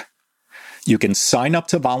environmentalvoter.org. You can sign up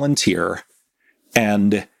to volunteer,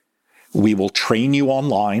 and we will train you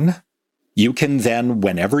online. You can then,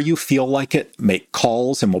 whenever you feel like it, make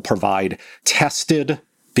calls, and we'll provide tested,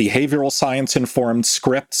 behavioral science-informed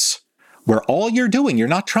scripts where all you're doing, you're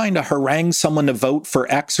not trying to harangue someone to vote for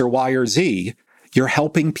X or Y or Z. You're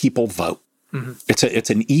helping people vote. Mm-hmm. It's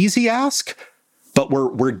an easy ask, but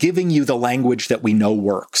we're giving you the language that we know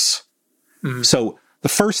works. Mm-hmm. So the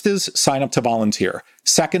first is sign up to volunteer.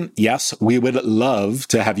 Second, yes, we would love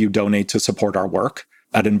to have you donate to support our work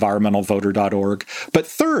at environmentalvoter.org. But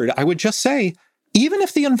third, I would just say, even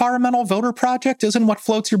if the Environmental Voter Project isn't what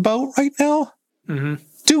floats your boat right now,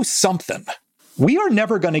 do something. We are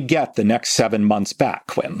never going to get the next 7 months back,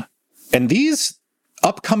 Quinn. And these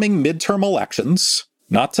upcoming midterm elections,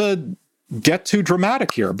 not to get too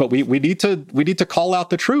dramatic here, but we need to call out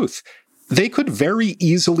the truth. They could very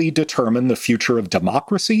easily determine the future of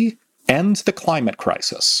democracy and the climate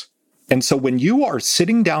crisis. And so when you are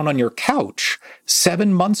sitting down on your couch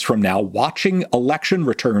 7 months from now, watching election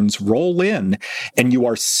returns roll in, and you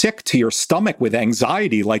are sick to your stomach with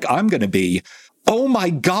anxiety like I'm going to be, oh my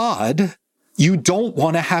God, you don't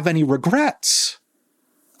want to have any regrets.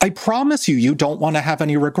 I promise you, you don't want to have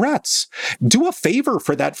any regrets. Do a favor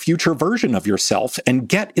for that future version of yourself and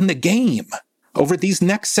get in the game. Over these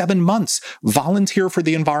next 7 months, volunteer for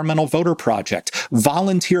the Environmental Voter Project,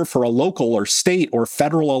 volunteer for a local or state or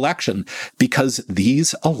federal election, because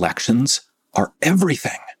these elections are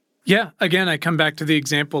everything. Yeah, again, I come back to the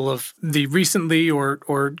example of the recently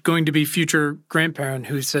or going to be future grandparent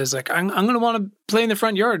who says, like, I'm going to want to play in the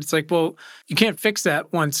front yard. It's like, well, you can't fix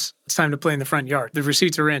that once it's time to play in the front yard. The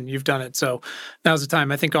receipts are in. You've done it. So now's the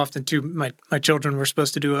time. I think often, too, my children were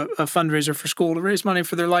supposed to do a fundraiser for school to raise money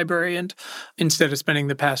for their library. And instead of spending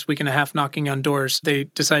the past week and a half knocking on doors, they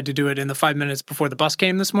decided to do it in the 5 minutes before the bus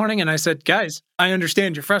came this morning. And I said, guys, I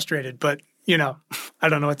understand you're frustrated, but I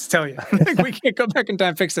don't know what to tell you. We can't go back in time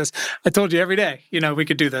and fix this. I told you every day, we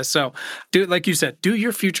could do this. So do it, like you said, do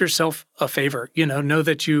your future self a favor. Know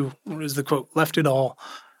that you, what is the quote, left it all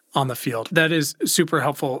on the field. That is super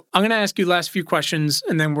helpful. I'm going to ask you last few questions,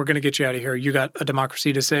 and then we're going to get you out of here. You got a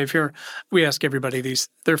democracy to save here. We ask everybody these.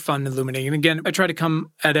 They're fun, illuminating. And again, I try to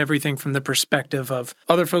come at everything from the perspective of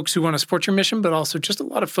other folks who want to support your mission, but also just a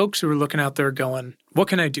lot of folks who are looking out there going, what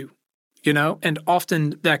can I do? And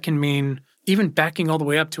often that can mean even backing all the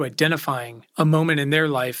way up to identifying a moment in their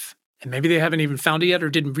life, and maybe they haven't even found it yet or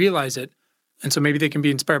didn't realize it. And so maybe they can be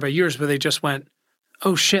inspired by yours where they just went,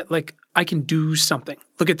 oh shit, like I can do something.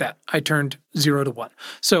 Look at that. I turned 0 to 1.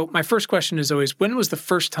 So my first question is always, when was the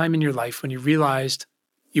first time in your life when you realized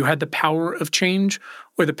you had the power of change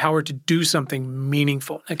or the power to do something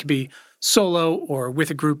meaningful? That could be solo or with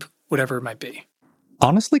a group, whatever it might be.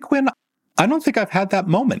 Honestly, Quinn, I don't think I've had that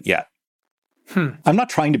moment yet. I'm not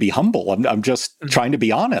trying to be humble. I'm just trying to be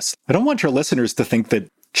honest. I don't want your listeners to think that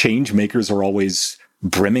change makers are always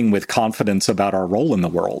brimming with confidence about our role in the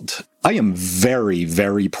world. I am very,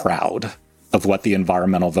 very proud of what the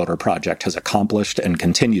Environmental Voter Project has accomplished and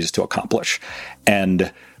continues to accomplish.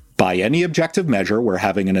 And by any objective measure, we're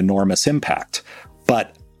having an enormous impact.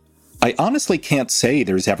 But I honestly can't say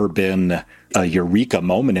there's ever been a eureka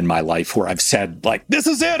moment in my life where I've said, like, this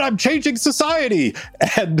is it, I'm changing society.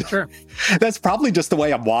 And that's probably just the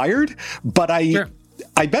way I'm wired. But I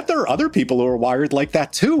bet there are other people who are wired like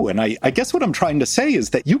that too. And I guess what I'm trying to say is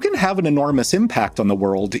that you can have an enormous impact on the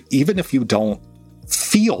world, even if you don't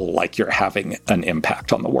feel like you're having an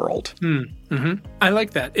impact on the world. I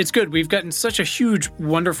like that. It's good. We've gotten such a huge,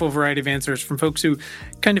 wonderful variety of answers from folks who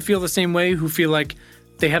kind of feel the same way, who feel like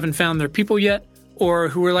they haven't found their people yet, or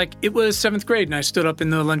who were like, it was 7th grade and I stood up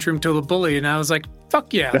in the lunchroom to a bully and I was like,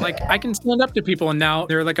 fuck yeah, like I can stand up to people and now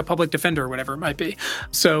they're like a public defender or whatever it might be.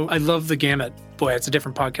 So I love the gamut. Boy, it's a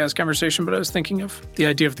different podcast conversation, but I was thinking of the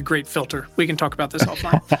idea of the great filter. We can talk about this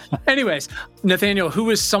offline. Anyways, Nathaniel,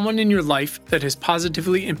 who is someone in your life that has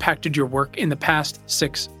positively impacted your work in the past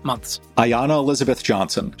 6 months? Ayanna Elizabeth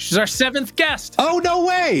Johnson. She's our 7th guest. Oh, no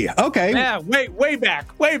way. Okay. Yeah, way back.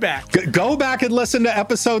 Go back and listen to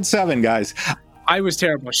episode 7, guys. I was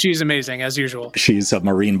terrible. She's amazing, as usual. She's a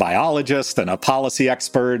marine biologist and a policy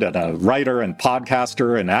expert and a writer and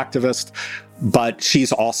podcaster and activist, but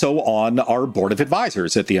she's also on our board of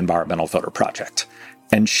advisors at the Environmental Voter Project.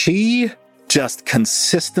 And she just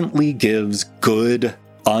consistently gives good,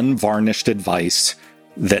 unvarnished advice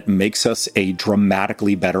that makes us a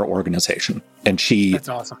dramatically better organization. And That's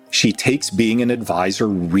awesome. She takes being an advisor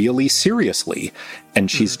really seriously.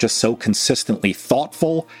 And she's just so consistently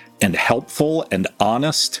thoughtful and helpful and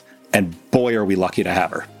honest. And boy, are we lucky to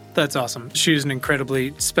have her. That's awesome. She's an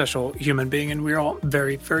incredibly special human being, and we're all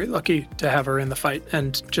very, very lucky to have her in the fight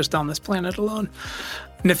and just on this planet alone.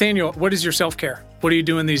 Nathaniel, what is your self-care? What are you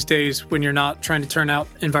doing these days when you're not trying to turn out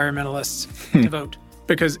environmentalists to vote?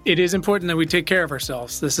 Because it is important that we take care of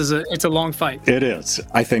ourselves. It's a long fight. It is.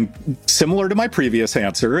 I think similar to my previous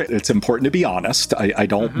answer, it's important to be honest. I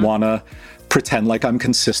don't want to pretend like I'm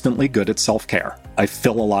consistently good at self-care. I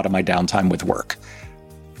fill a lot of my downtime with work.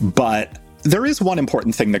 But there is one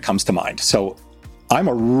important thing that comes to mind. So I'm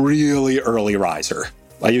a really early riser.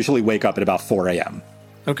 I usually wake up at about 4 a.m.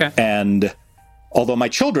 Okay. And although my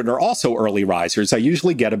children are also early risers, I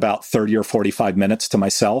usually get about 30 or 45 minutes to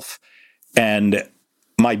myself. And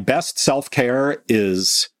my best self-care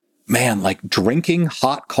is, like drinking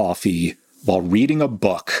hot coffee while reading a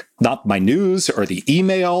book. Not my news or the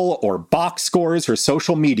email or box scores or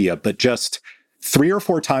social media, but just 3 or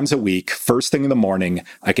 4 times a week, first thing in the morning,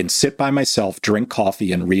 I can sit by myself, drink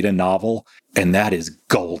coffee, and read a novel, and that is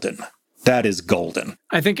golden. That is golden.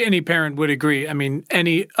 I think any parent would agree. I mean,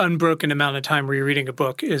 any unbroken amount of time where you're reading a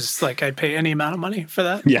book is like, I'd pay any amount of money for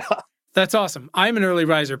that. Yeah. That's awesome. I'm an early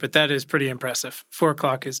riser, but that is pretty impressive. 4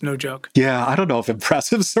 o'clock is no joke. Yeah, I don't know if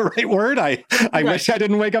impressive is the right word. I wish I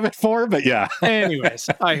didn't wake up at 4, but yeah. Anyways,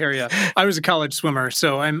 I hear you. I was a college swimmer,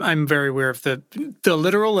 so I'm very aware of the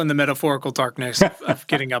literal and the metaphorical darkness of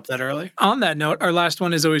getting up that early. On that note, our last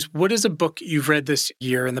one is always, what is a book you've read this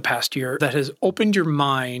year, in the past year, that has opened your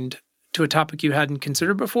mind to a topic you hadn't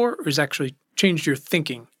considered before, or has actually changed your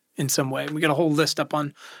thinking in some way? We got a whole list up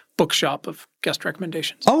on Bookshop of guest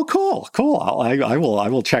recommendations. Oh, cool. I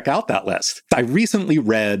will check out that list. I recently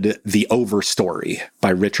read The Overstory by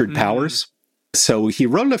Richard Powers. So he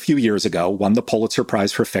wrote it a few years ago, won the Pulitzer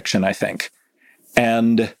Prize for fiction, I think.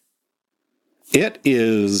 And it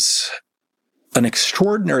is an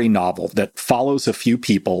extraordinary novel that follows a few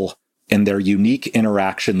people in their unique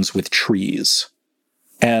interactions with trees.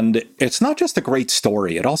 And it's not just a great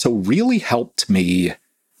story, it also really helped me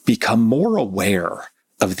become more aware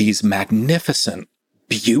of these magnificent,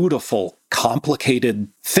 beautiful, complicated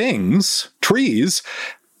things, trees,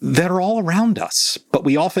 that are all around us, but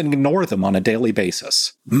we often ignore them on a daily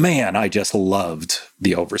basis. Man, I just loved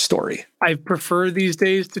The Overstory. I prefer these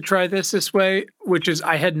days to try this way, which is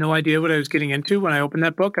I had no idea what I was getting into when I opened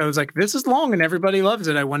that book. I was like, this is long and everybody loves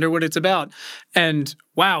it. I wonder what it's about. And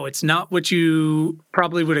wow, it's not what you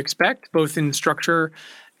probably would expect, both in structure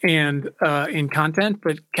and in content,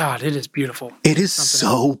 but God, it is beautiful. It is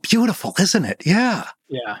so beautiful, isn't it? Yeah.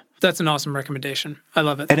 Yeah. That's an awesome recommendation. I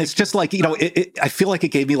love it. And it's just like, I feel like it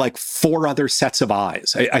gave me like 4 other sets of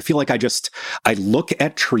eyes. I feel like I look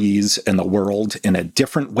at trees and the world in a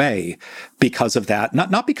different way because of that.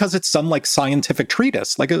 Not because it's some like scientific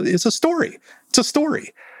treatise, like it's a story. It's a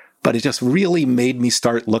story. But it just really made me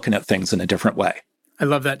start looking at things in a different way. I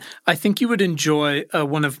love that. I think you would enjoy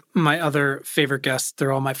one of my other favorite guests.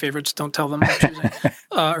 They're all my favorites. Don't tell them.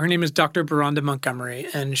 Her name is Dr. Beronda Montgomery,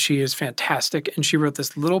 and she is fantastic. And she wrote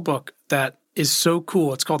this little book that is so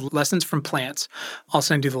cool. It's called Lessons from Plants. I'll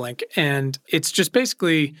send you the link. And it's just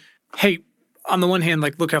basically, hey, on the one hand,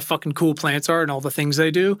 like, look how fucking cool plants are and all the things they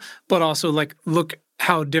do, but also, like, look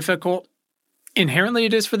how difficult inherently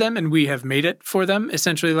it is for them, and we have made it for them.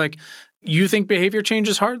 Essentially, like, you think behavior change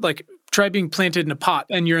is hard? Like, try being planted in a pot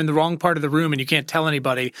and you're in the wrong part of the room and you can't tell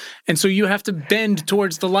anybody. And so you have to bend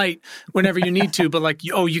towards the light whenever you need to, but like,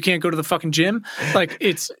 you can't go to the fucking gym. Like,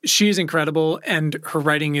 she's incredible and her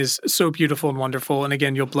writing is so beautiful and wonderful. And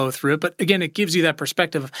again, you'll blow through it. But again, it gives you that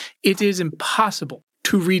perspective. It is impossible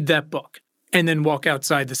to read that book and then walk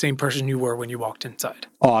outside the same person you were when you walked inside.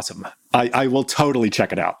 Awesome. I will totally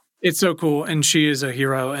check it out. It's so cool, and she is a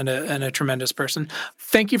hero and a tremendous person.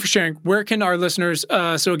 Thank you for sharing. Where can our listeners,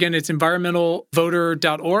 so again, it's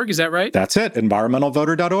environmentalvoter.org, is that right? That's it,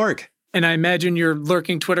 environmentalvoter.org. And I imagine you're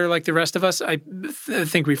lurking Twitter like the rest of us. I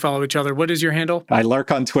think we follow each other. What is your handle? I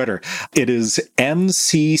lurk on Twitter. It is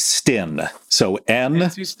NCSTIN, so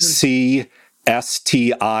NCSTINN.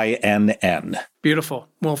 Beautiful.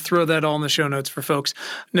 We'll throw that all in the show notes for folks.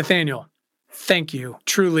 Nathaniel, thank you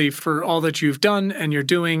truly for all that you've done and you're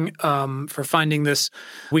doing, for finding this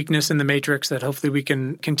weakness in the matrix that hopefully we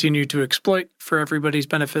can continue to exploit for everybody's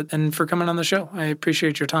benefit, and for coming on the show. I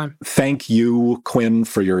appreciate your time. Thank you, Quinn,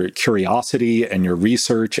 for your curiosity and your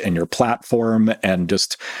research and your platform and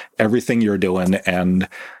just everything you're doing. And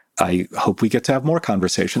I hope we get to have more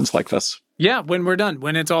conversations like this. Yeah, when we're done,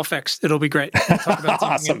 when it's all fixed, it'll be great. We'll talk about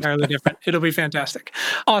something Awesome. entirely different. It'll be fantastic.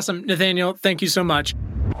 Awesome. Nathaniel, thank you so much.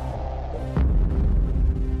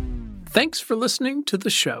 Thanks for listening to the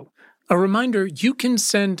show. A reminder, you can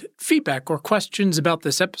send feedback or questions about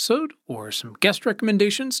this episode or some guest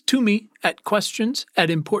recommendations to me at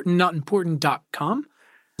questions@importantnotimportant.com.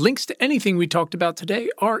 Links to anything we talked about today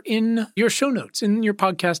are in your show notes, in your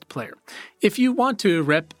podcast player. If you want to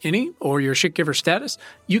rep any or your shit giver status,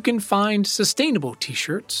 you can find sustainable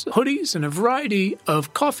t-shirts, hoodies, and a variety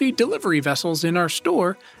of coffee delivery vessels in our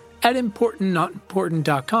store at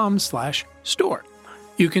importantnotimportant.com/store.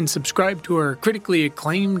 You can subscribe to our critically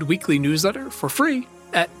acclaimed weekly newsletter for free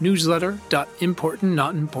at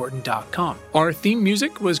newsletter.importantnotimportant.com. Our theme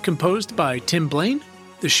music was composed by Tim Blaine.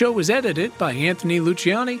 The show was edited by Anthony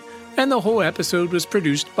Luciani, and the whole episode was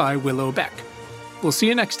produced by Willow Beck. We'll see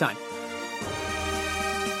you next time.